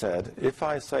he said, if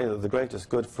I say that the greatest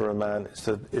good for a man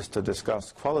is to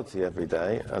discuss quality every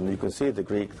day, and you can see the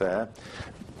Greek there,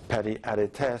 peri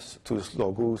aretes tous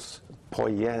logus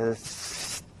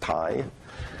poiestai,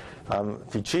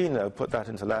 Ficino put that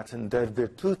into Latin, de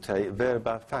virtute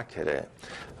verba facere,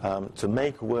 to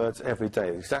make words every day,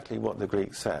 exactly what the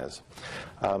Greek says.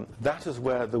 That is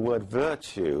where the word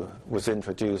virtue was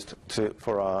introduced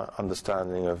for our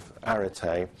understanding of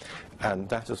aretê, and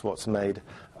that is what's made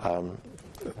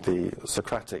the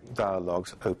Socratic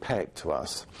dialogues opaque to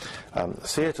us.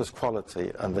 See it as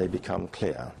quality and they become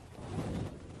clear.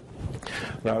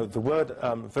 Now, the word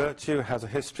virtue has a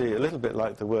history a little bit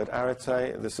like the word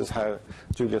aretê. This is how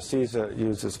Julius Caesar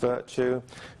uses virtue.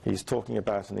 He's talking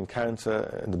about an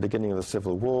encounter in the beginning of the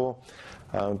Civil War.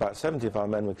 About 70 of our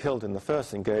men were killed in the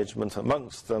first engagement,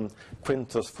 amongst them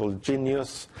Quintus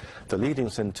Fulginius, the leading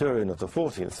centurion of the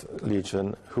 14th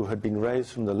Legion, who had been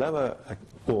raised from the lower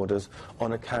orders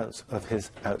on account of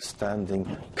his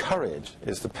outstanding courage,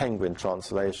 is the Penguin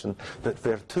translation, but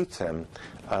virtutem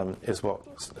is what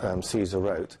Caesar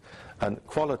wrote. And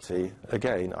quality,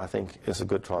 again, I think, is a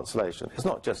good translation. It's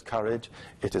not just courage,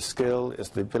 it is skill, it's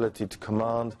the ability to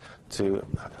command, to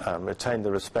retain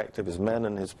the respect of his men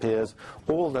and his peers.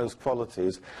 All those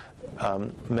qualities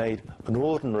made an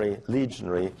ordinary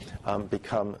legionary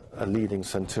become a leading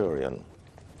centurion.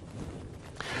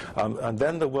 And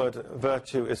then the word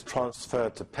virtue is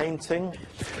transferred to painting.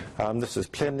 This is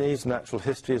Pliny's Natural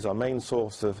History, is our main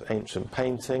source of ancient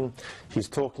painting. He's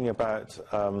talking about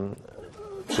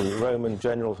the Roman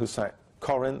general who sacked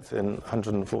Corinth in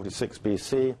 146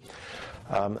 BC,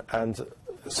 and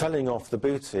selling off the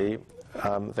booty,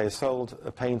 they sold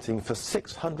a painting for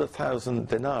 600,000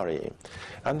 denarii.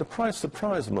 And the price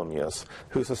surprised Mummius,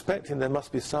 who, suspecting there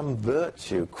must be some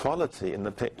virtue, quality in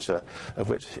the picture, of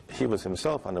which he was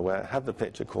himself unaware, had the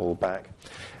picture called back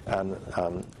and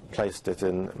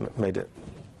made it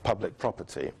public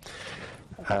property.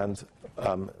 And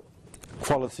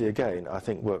quality, again, I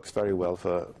think works very well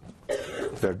for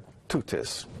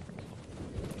virtutis.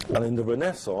 And in the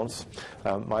Renaissance,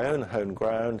 my own home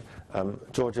ground,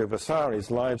 Giorgio Vasari's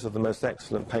Lives of the Most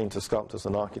Excellent Painters, Sculptors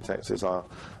and Architects is our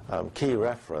key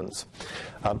reference.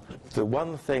 The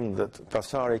one thing that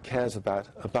Vasari cares about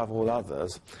above all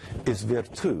others is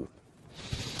virtu.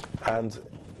 And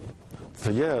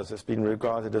for years it's been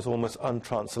regarded as almost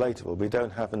untranslatable. We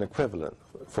don't have an equivalent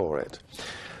for it.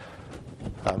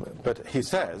 But he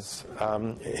says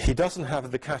he doesn't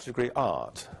have the category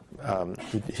art.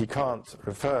 He can't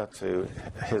refer to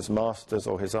his masters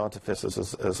or his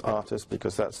artificers as artists,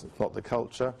 because that's not the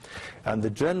culture. And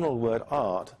the general word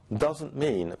art doesn't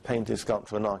mean painting,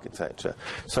 sculpture and architecture.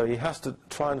 So he has to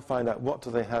try and find out what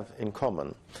do they have in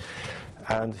common.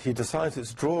 And he decides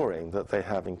it's drawing that they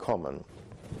have in common.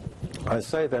 I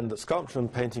say then that sculpture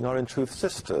and painting are in truth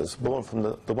sisters, born from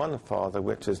the one father,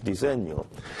 which is disegno,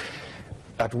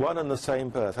 at one and the same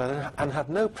birth, and have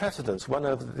no precedence one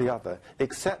over the other,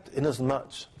 except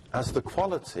inasmuch as the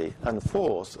quality and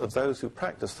force of those who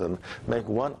practice them make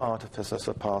one artificer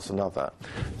surpass another.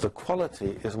 The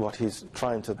quality is what he's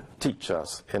trying to teach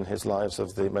us in his Lives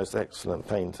of the Most Excellent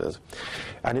Painters.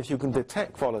 And if you can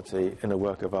detect quality in a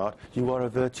work of art, you are a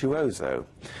virtuoso.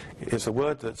 It's a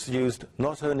word that's used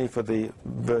not only for the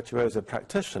virtuoso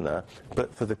practitioner,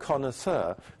 but for the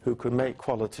connoisseur who can make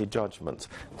quality judgments.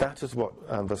 That is what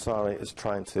Vasari is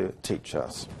trying to teach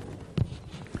us.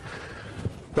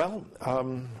 Well,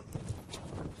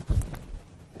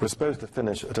 we're supposed to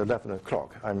finish at 11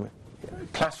 o'clock. I'm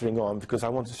clattering on because I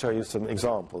want to show you some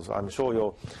examples. I'm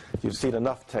sure you've seen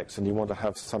enough text and you want to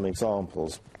have some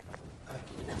examples.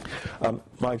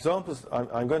 My examples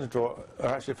I'm going to draw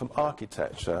are actually from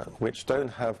architecture, which don't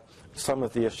have some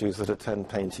of the issues that attend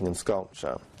painting and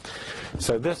sculpture.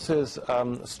 So this is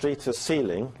Streeter's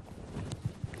ceiling.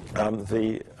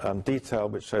 The detail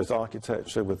which shows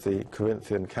architecture with the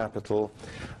Corinthian capital,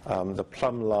 the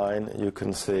plumb line you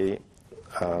can see,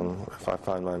 if I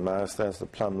find my mouse, there's the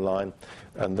plumb line,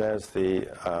 and there's the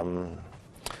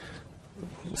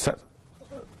set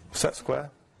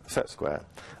square,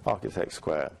 architect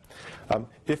square.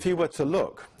 If you were to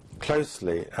look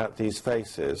closely at these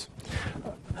faces,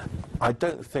 I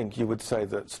don't think you would say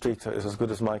that Streeter is as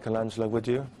good as Michelangelo, would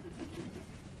you?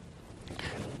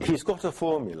 He's got a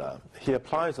formula. He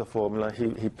applies a formula.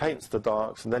 He paints the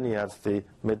darks, and then he adds the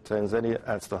midtones, then he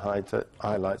adds the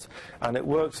highlights, and it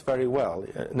works very well.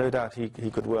 No doubt he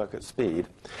could work at speed.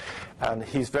 And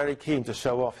he's very keen to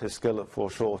show off his skill at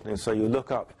foreshortening, so you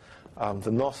look up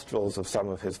the nostrils of some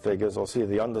of his figures or see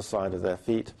the underside of their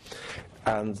feet,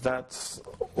 and that's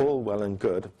all well and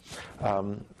good.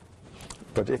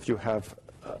 But if you have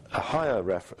a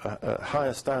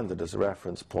higher standard as a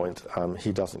reference point,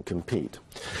 he doesn't compete.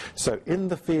 So in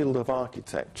the field of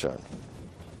architecture,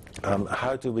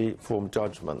 how do we form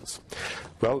judgments?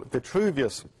 Well,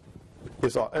 Vitruvius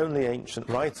is our only ancient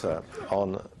writer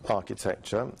on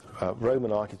architecture,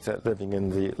 Roman architect living in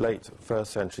the late 1st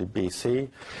century BC.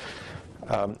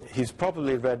 He's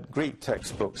probably read Greek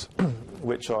textbooks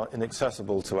which are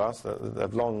inaccessible to us,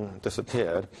 they've long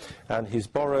disappeared, and he's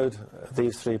borrowed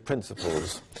these three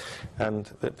principles. And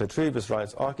Vitruvius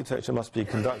writes, architecture must be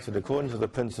conducted according to the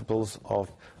principles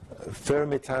of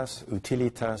firmitas,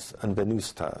 utilitas, and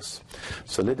venustas,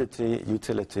 solidity,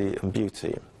 utility, and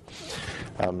beauty.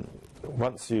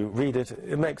 Once you read it,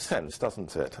 it makes sense,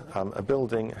 doesn't it? A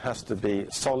building has to be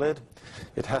solid,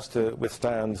 it has to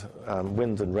withstand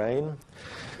wind and rain,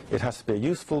 it has to be a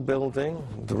useful building,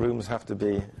 the rooms have to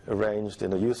be arranged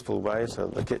in a useful way, so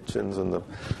the kitchens and the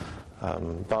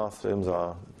bathrooms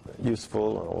are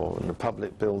useful, or in a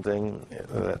public building,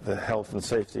 the health and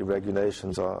safety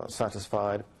regulations are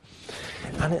satisfied.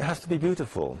 And it has to be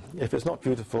beautiful. If it's not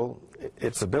beautiful,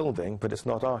 it's a building, but it's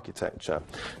not architecture.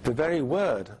 The very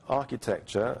word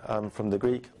architecture, from the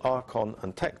Greek archon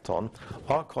and tekton,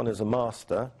 archon is a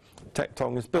master,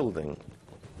 tekton is building.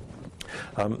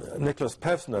 Nicholas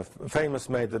Pevsner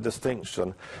famously made the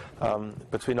distinction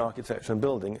between architecture and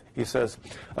building. He says,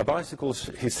 a bicycle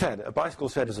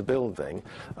shed is a building,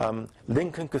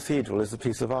 Lincoln Cathedral is a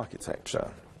piece of architecture.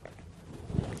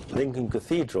 Lincoln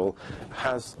Cathedral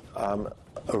has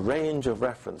a range of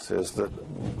references that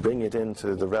bring it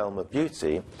into the realm of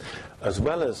beauty, as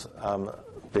well as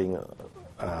being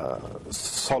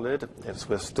solid, it's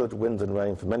withstood wind and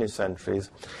rain for many centuries,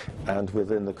 and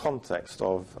within the context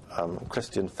of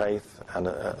Christian faith and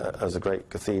as a great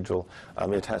cathedral,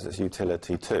 it has its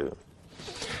utility too.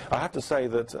 I have to say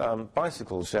that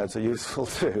bicycle sheds are useful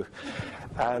too,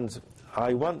 and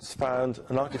I once found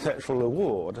an architectural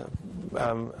award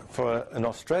for an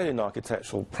Australian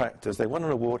architectural practice. They won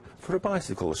an award for a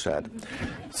bicycle shed.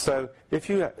 So if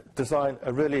you design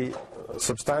a really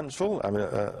substantial,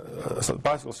 a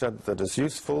bicycle shed that is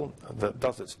useful, that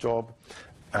does its job,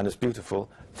 and is beautiful,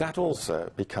 that also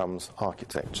becomes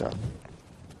architecture.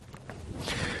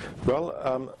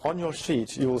 Well, on your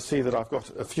sheet you will see that I've got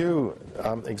a few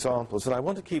examples, and I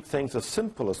want to keep things as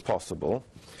simple as possible.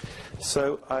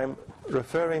 So I'm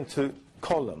referring to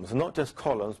columns, not just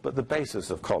columns, but the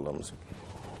basis of columns.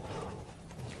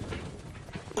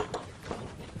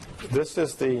 This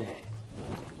is the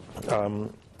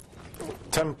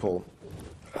temple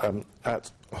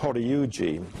at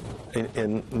Horyuji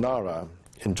in Nara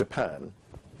in Japan.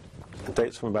 It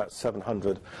dates from about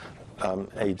 700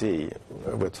 AD,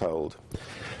 we're told.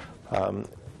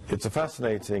 It's a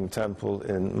fascinating temple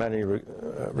in many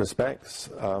respects.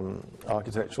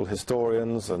 Architectural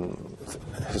historians and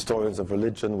historians of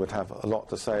religion would have a lot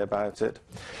to say about it.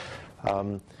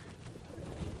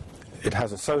 It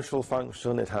has a social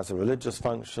function, it has a religious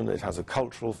function, it has a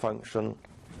cultural function.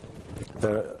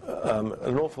 There are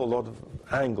an awful lot of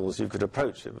angles you could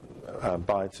approach it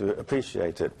by to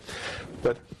appreciate it.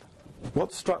 But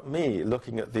what struck me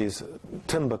looking at these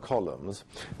timber columns,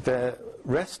 they're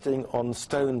resting on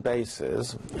stone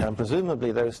bases, and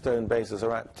presumably those stone bases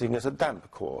are acting as a damp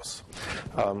course.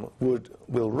 Wood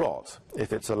will rot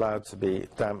if it's allowed to be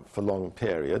damp for long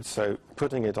periods, so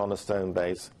putting it on a stone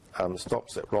base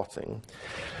stops it rotting.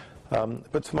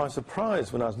 But to my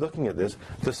surprise, when I was looking at this,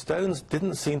 the stones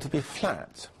didn't seem to be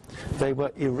flat. They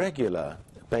were irregular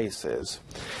bases.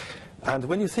 And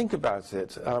when you think about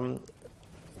it,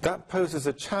 that poses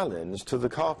a challenge to the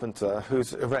carpenter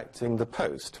who's erecting the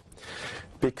post,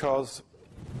 because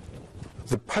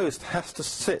the post has to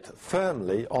sit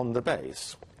firmly on the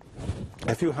base.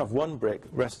 If you have one brick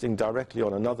resting directly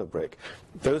on another brick,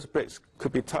 those bricks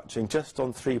could be touching just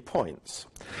on 3 points,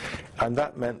 and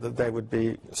that meant that there would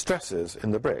be stresses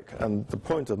in the brick. And the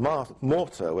point of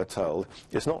mortar, we're told,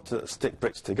 is not to stick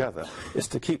bricks together, it's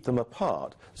to keep them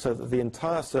apart so that the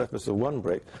entire surface of one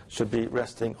brick should be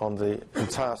resting on the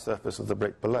entire surface of the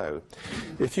brick below.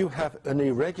 If you have an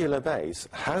irregular base,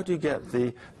 how do you get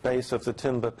the base of the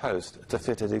timber post to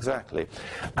fit it exactly?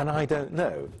 And I don't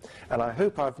know, and I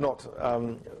hope I've not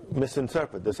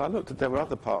misinterpreted this. I looked at, there were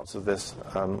other parts of this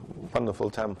wonderful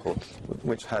temple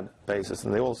which had bases,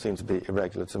 and they all seem to be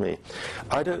irregular to me.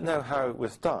 I don't know how it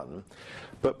was done,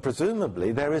 but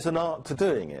presumably there is an art to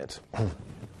doing it.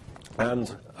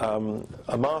 And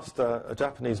a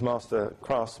Japanese master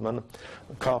craftsman,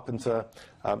 carpenter,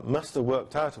 must have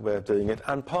worked out a way of doing it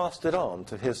and passed it on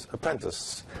to his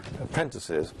apprentices.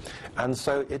 And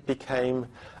so it became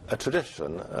a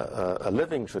tradition, a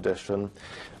living tradition.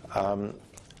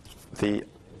 The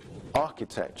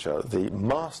architecture, the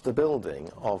master building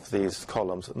of these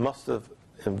columns must have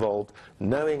involved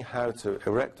knowing how to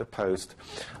erect a post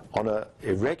on an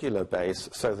irregular base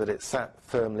so that it sat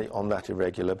firmly on that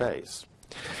irregular base.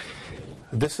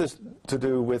 This is to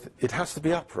do with, it has to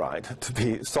be upright to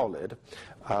be solid,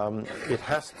 it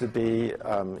has to be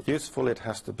useful, it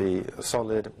has to be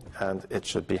solid, and it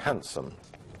should be handsome.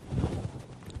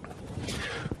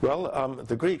 Well,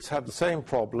 the Greeks had the same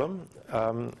problem.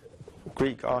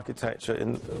 Greek architecture,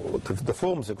 the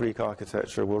forms of Greek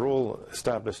architecture were all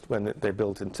established when they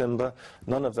built in timber.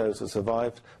 None of those have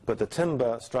survived, but the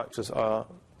timber structures are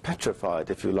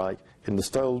petrified, if you like, in the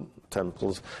stone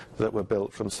temples that were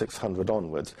built from 600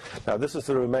 onwards. Now, this is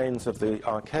the remains of the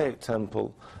archaic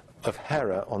temple of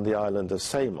Hera on the island of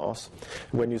Samos.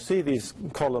 When you see these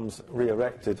columns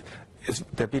re-erected,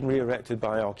 they've been re-erected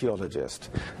by archaeologists.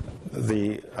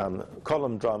 The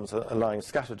column drums are lying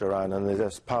scattered around, and they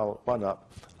just pile one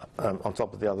up on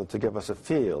top of the other to give us a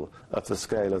feel of the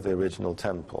scale of the original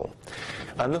temple.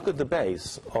 And look at the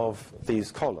base of these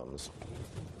columns.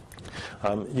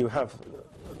 You have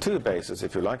two bases,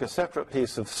 if you like, a separate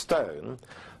piece of stone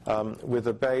with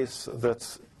a base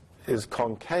that is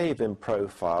concave in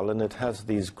profile, and it has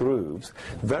these grooves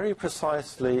very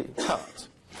precisely cut.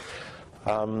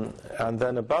 And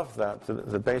then above that,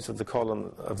 the base of the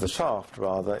column, of the shaft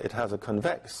rather, it has a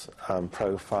convex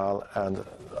profile and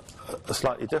a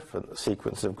slightly different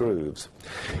sequence of grooves.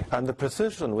 And the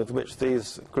precision with which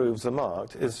these grooves are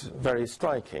marked is very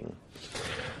striking.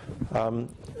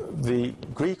 The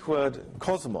Greek word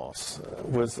cosmos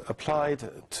was applied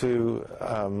to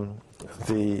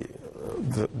the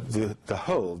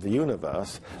whole, the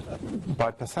universe,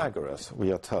 by Pythagoras,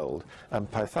 we are told. And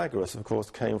Pythagoras, of course,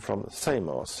 came from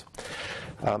Samos.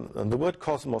 And the word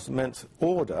cosmos meant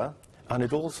order, and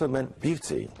it also meant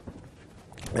beauty.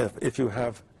 If you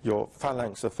have your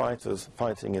phalanx of fighters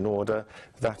fighting in order,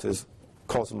 that is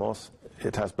cosmos.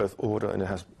 It has both order and it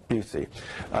has beauty.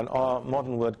 And our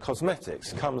modern word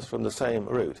cosmetics comes from the same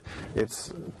root.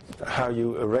 It's how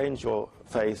you arrange your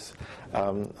face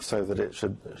so that it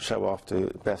should show off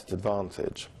to best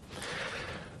advantage.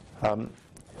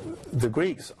 The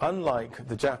Greeks, unlike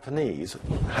the Japanese,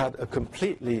 had a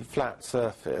completely flat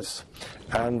surface,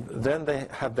 and then they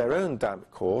had their own damp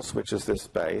course, which is this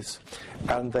base,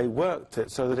 and they worked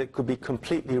it so that it could be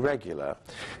completely regular.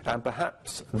 And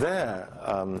perhaps their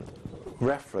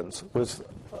reference was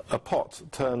a pot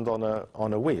turned on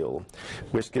a wheel,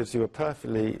 which gives you a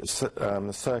perfectly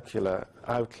circular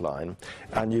outline,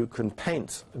 and you can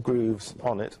paint grooves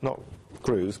on it, not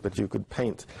grooves, but you could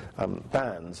paint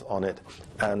bands on it,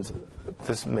 and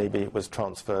this maybe was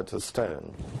transferred to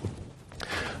stone.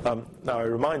 Now I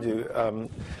remind you,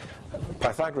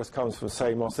 Pythagoras comes from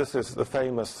Samos. This is the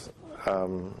famous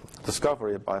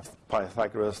discovery by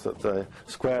Pythagoras that the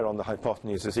square on the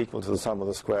hypotenuse is equal to the sum of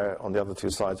the square on the other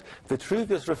two sides.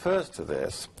 Vitruvius refers to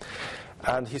this,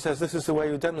 and he says this is the way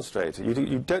you demonstrate it.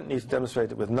 You don't need to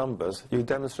demonstrate it with numbers, you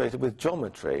demonstrate it with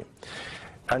geometry.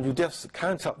 And you just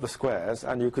count up the squares,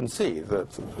 and you can see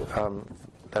that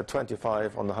at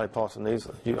 25 on the hypotenuse,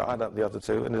 you add up the other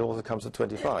two, and it also comes to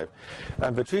 25.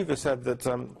 And Vitruvius said that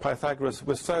Pythagoras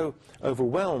was so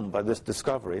overwhelmed by this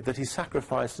discovery that he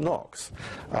sacrificed an ox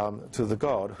to the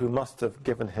god who must have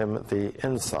given him the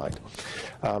insight.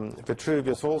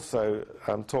 Vitruvius also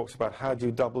talks about how do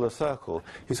you double a circle.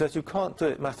 He says you can't do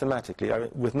it mathematically,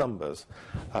 with numbers.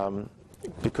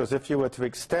 Because if you were to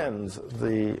extend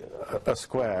a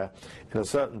square in a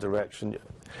certain direction,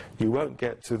 you won't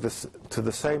get to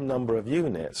the same number of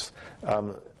units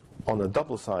on a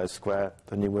double-sized square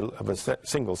than you will of a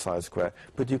single-sized square.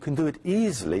 But you can do it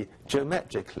easily,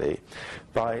 geometrically,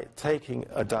 by taking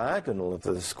a diagonal of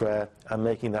the square and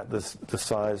making that the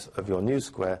size of your new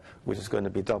square, which is going to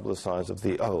be double the size of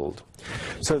the old.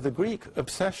 So the Greek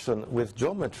obsession with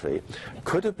geometry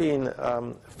could have been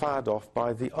fired off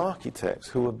by the architects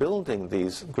who were building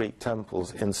these Greek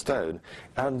temples in stone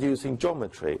and using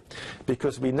geometry,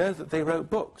 because we know that they wrote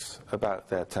books about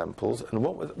their temples, and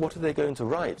what are they going to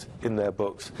write in their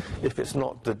books if it's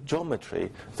not the geometry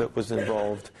that was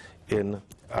involved in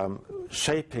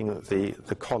shaping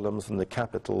the columns and the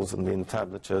capitals and the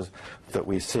entablatures that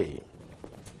we see.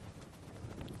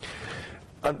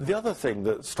 And the other thing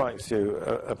that strikes you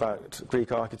about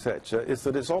Greek architecture is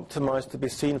that it's optimized to be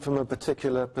seen from a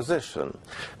particular position.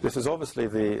 This is obviously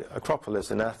the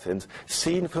Acropolis in Athens,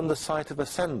 seen from the site of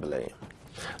assembly.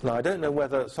 Now, I don't know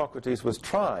whether Socrates was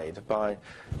tried by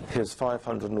his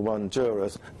 501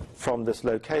 jurors from this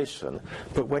location,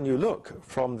 but when you look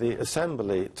from the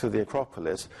assembly to the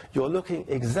Acropolis, you're looking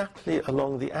exactly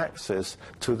along the axis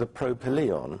to the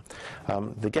propylaeon,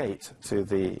 the gate to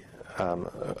the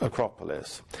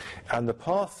Acropolis. And the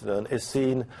Parthenon is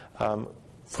seen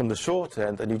from the short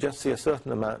end, and you just see a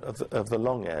certain amount of the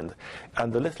long end.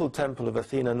 And the little temple of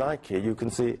Athena Nike you can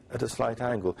see at a slight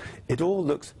angle. It all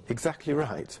looks exactly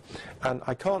right. And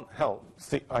I can't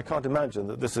imagine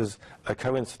that this is a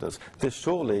coincidence. This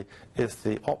surely is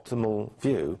the optimal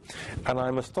view. And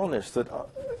I'm astonished that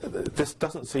this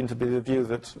doesn't seem to be the view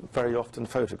that's very often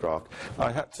photographed. I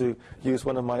had to use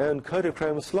one of my own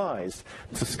Kodachrome slides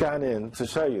to scan in to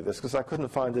show you this, because I couldn't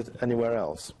find it anywhere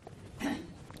else.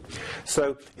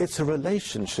 So it's a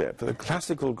relationship, the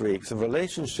classical Greeks, a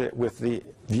relationship with the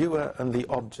viewer and the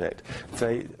object.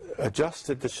 They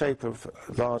adjusted the shape of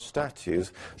large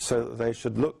statues so that they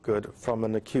should look good from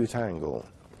an acute angle.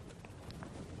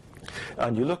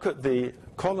 And you look at the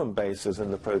column bases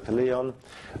in the propylaeon.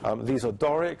 These are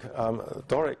Doric.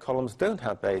 Doric columns don't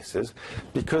have bases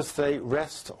because they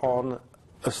rest on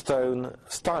a stone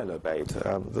stylobate,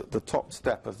 the top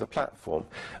step of the platform.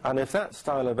 And if that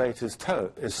stylobate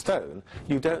is stone,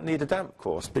 you don't need a damp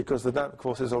course, because the damp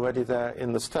course is already there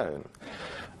in the stone.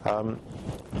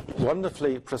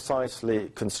 Wonderfully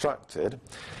precisely constructed.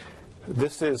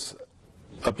 This is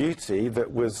a beauty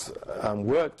that was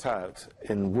worked out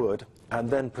in wood and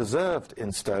then preserved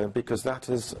in stone, because that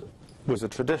was a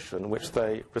tradition which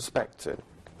they respected.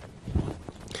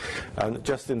 And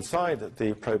just inside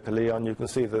the propylaeon, you can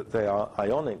see that they are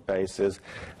Ionic bases,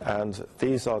 and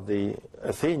these are the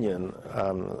Athenian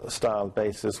style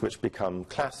bases which become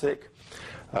classic.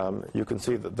 You can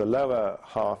see that the lower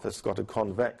half has got a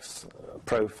convex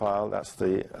profile. That's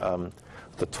the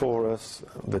torus.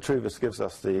 Vitruvius gives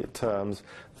us the terms,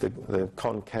 the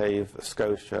concave,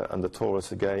 scotia, and the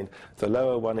torus again. The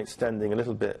lower one extending a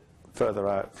little bit further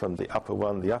out from the upper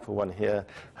one. The upper one here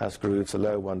has grooves, the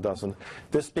lower one doesn't.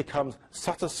 This becomes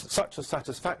such a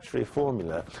satisfactory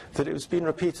formula that it has been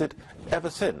repeated ever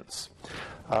since.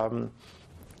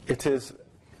 It is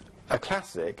a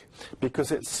classic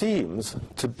because it seems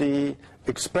to be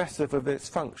expressive of its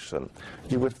function.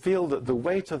 You would feel that the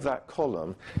weight of that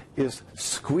column is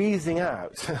squeezing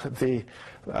out the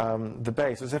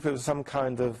base as if it was some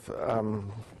kind of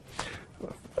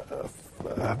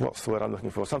what's the word I'm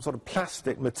looking for? Some sort of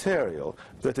plastic material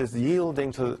that is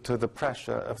yielding to the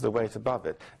pressure of the weight above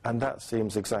it, and that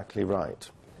seems exactly right.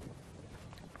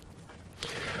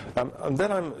 And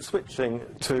then I'm switching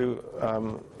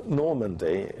to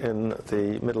Normandy in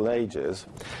the Middle Ages.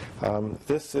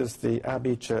 This is the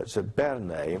Abbey Church at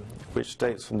Bernay, which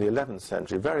dates from the 11th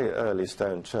century, very early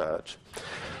stone church.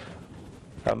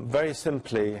 Very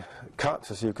simply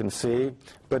cut, as you can see,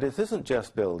 but it isn't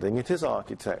just building, it is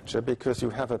architecture, because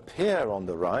you have a pier on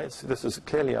the right. So this is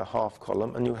clearly a half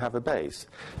column, and you have a base.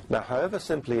 Now, however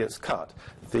simply it's cut,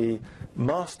 the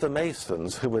master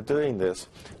masons who were doing this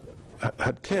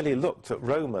had clearly looked at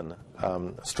Roman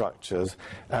structures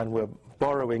and were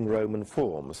borrowing Roman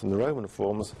forms, and the Roman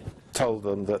forms told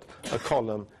them that a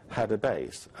column had a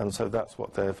base, and so that's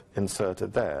what they've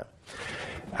inserted there.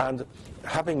 And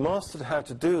having mastered how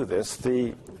to do this,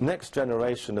 the next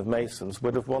generation of masons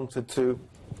would have wanted to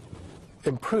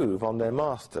improve on their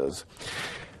masters.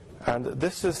 And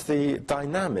this is the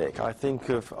dynamic, I think,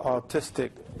 of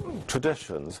artistic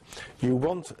traditions. You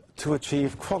want to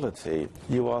achieve quality.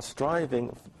 You are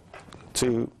striving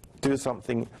to do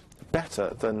something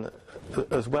better than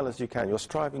as well as you can. You're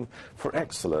striving for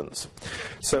excellence.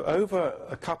 So over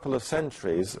a couple of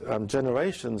centuries,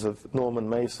 generations of Norman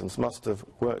masons must have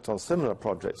worked on similar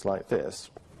projects like this.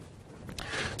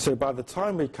 So by the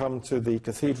time we come to the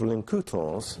cathedral in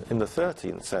Coutances in the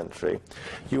 13th century,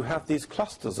 you have these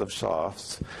clusters of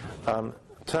shafts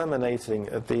terminating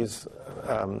at these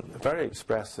very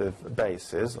expressive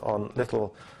bases on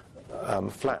little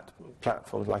flat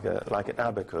platforms like an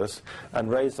abacus,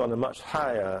 and raised on a much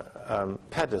higher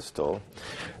pedestal.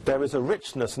 There is a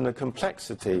richness and a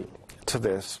complexity to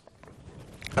this,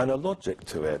 and a logic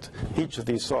to it, each of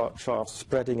these shafts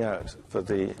spreading out for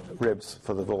the ribs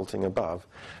for the vaulting above,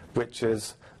 which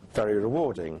is very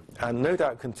rewarding. And no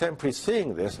doubt contemporaries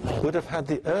seeing this would have had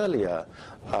the earlier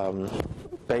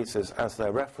bases as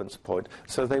their reference point,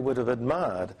 so they would have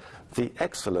admired the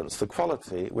excellence, the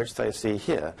quality which they see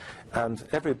here, and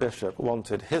every bishop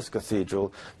wanted his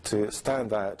cathedral to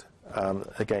stand out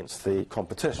against the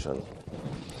competition.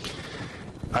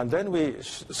 And then we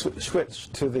switch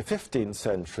to the 15th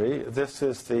century. This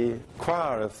is the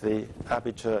choir of the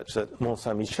Abbey Church at Mont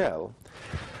Saint-Michel,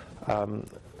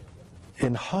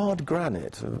 in hard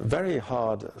granite, very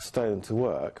hard stone to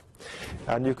work.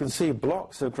 And you can see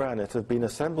blocks of granite have been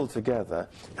assembled together,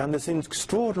 and this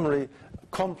extraordinary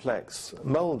complex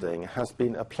moulding has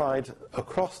been applied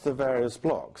across the various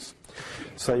blocks.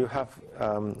 So you have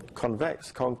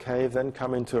convex, concave, then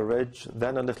come into a ridge,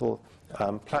 then a little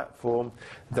platform,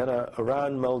 then a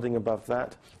round moulding above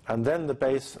that, and then the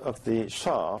base of the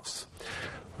shafts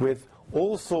with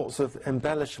all sorts of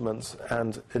embellishments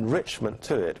and enrichment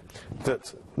to it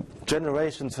that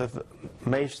generations of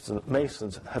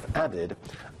masons have added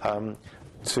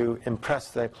to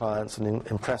impress their clients and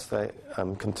impress their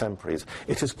contemporaries.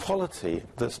 It is quality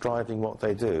that's driving what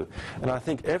they do. And I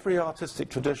think every artistic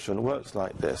tradition works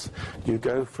like this. You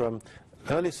go from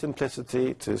early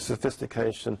simplicity to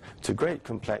sophistication to great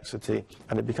complexity,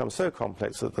 and it becomes so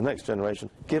complex that the next generation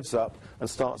gives up and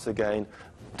starts again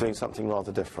doing something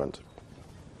rather different.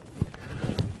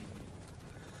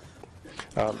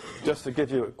 Just to give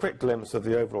you a quick glimpse of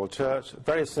the overall church,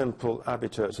 very simple Abbey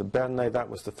Church of Bernay, that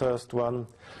was the first one.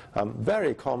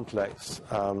 Very complex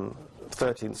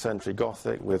 13th century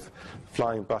Gothic with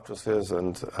flying buttresses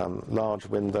and large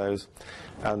windows,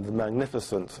 and the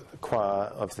magnificent choir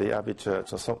of the Abbey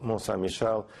Church of Mont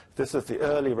Saint-Michel. This is the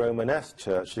early Romanesque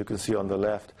church you can see on the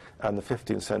left, and the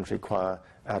 15th century choir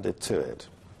added to it.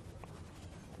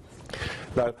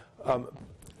 Now,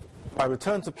 I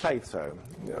return to Plato.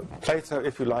 Plato,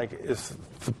 if you like, is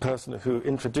the person who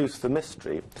introduced the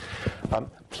mystery.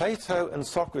 Plato and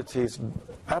Socrates'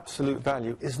 absolute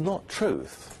value is not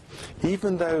truth.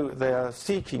 Even though they are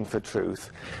seeking for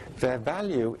truth, their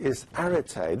value is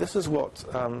aretê. This is what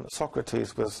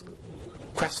Socrates was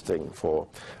questing for.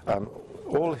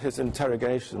 all his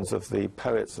interrogations of the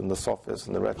poets and the sophists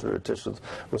and the rhetoricians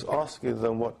was asking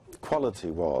them what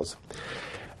quality was.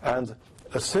 And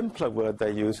a simpler word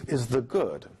they use is the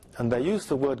good. And they use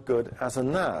the word good as a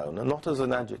noun, and not as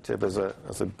an adjective, as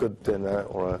a good dinner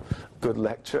or a good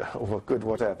lecture or a good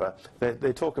whatever.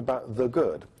 They talk about the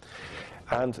good.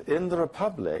 And in the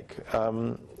Republic,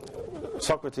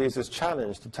 Socrates is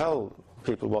challenged to tell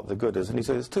people what the good is, and he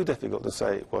says it's too difficult to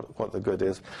say what the good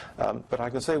is, but I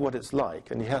can say what it's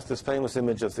like. And he has this famous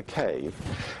image of the cave,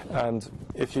 and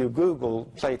if you Google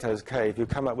Plato's cave, you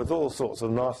come up with all sorts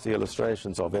of nasty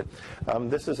illustrations of it.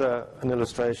 This is an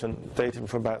illustration dating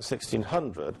from about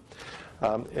 1600,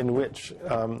 in which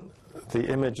the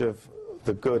image of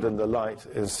the good and the light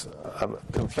is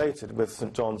conflated with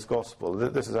St. John's Gospel.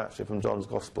 This is actually from John's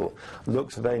Gospel.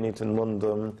 Lux venit in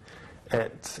mundum,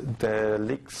 et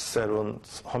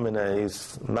delixerunt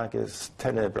homines magis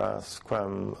tenebras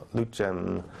quam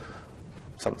lucem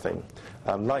something.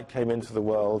 Light came into the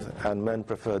world and men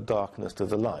preferred darkness to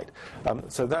the light.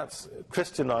 So that's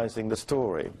Christianizing the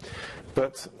story.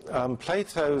 But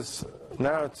Plato's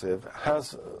narrative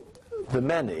has the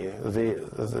many,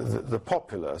 the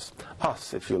populace,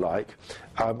 us if you like,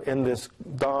 in this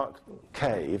dark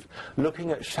cave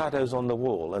looking at shadows on the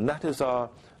wall, and that is our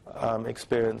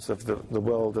experience of the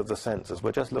world of the senses.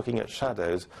 We're just looking at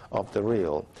shadows of the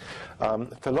real.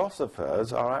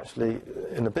 Philosophers are actually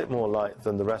in a bit more light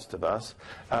than the rest of us,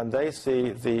 and they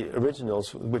see the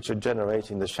originals which are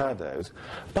generating the shadows.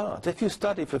 But if you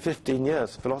study for 15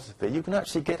 years philosophy, you can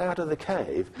actually get out of the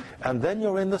cave, and then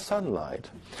you're in the sunlight.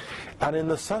 And in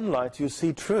the sunlight you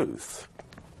see truth.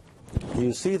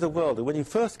 You see the world, and when you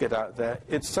first get out there,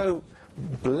 it's so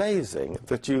blazing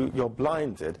that you're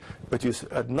blinded, but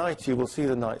at night you will see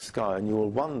the night sky and you will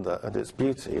wonder at its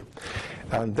beauty.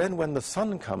 And then when the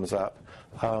sun comes up,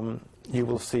 you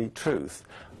will see truth.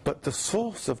 But the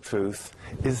source of truth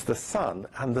is the sun,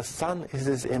 and the sun is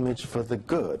his image for the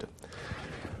good.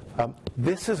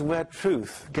 This is where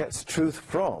truth gets truth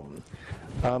from.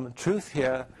 Truth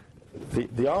here,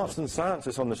 the arts and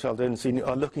sciences on the Sheldonian scene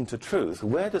are looking to truth.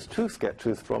 Where does truth get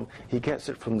truth from? He gets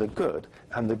it from the good,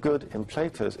 and the good in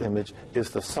Plato's image is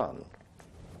the sun.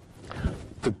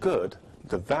 The good,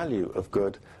 the value of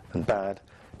good and bad,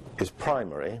 is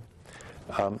primary.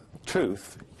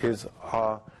 Truth is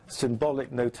our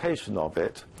symbolic notation of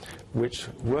it, which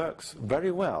works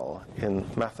very well in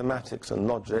mathematics and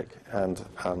logic and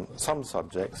some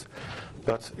subjects,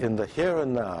 but in the here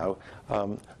and now,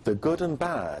 the good and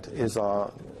bad is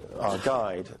our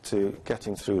guide to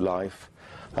getting through life.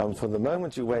 From the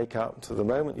moment you wake up to the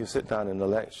moment you sit down in a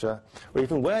lecture, or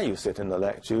even where you sit in a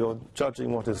lecture, you're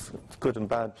judging what is a good and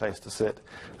bad place to sit.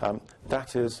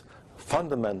 That is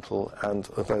fundamental and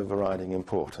of overriding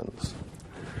importance.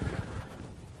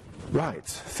 Right,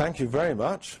 thank you very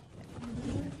much.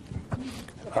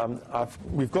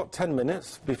 We've got 10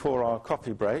 minutes before our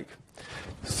coffee break,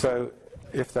 so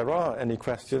if there are any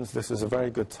questions, this is a very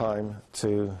good time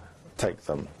to take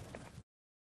them.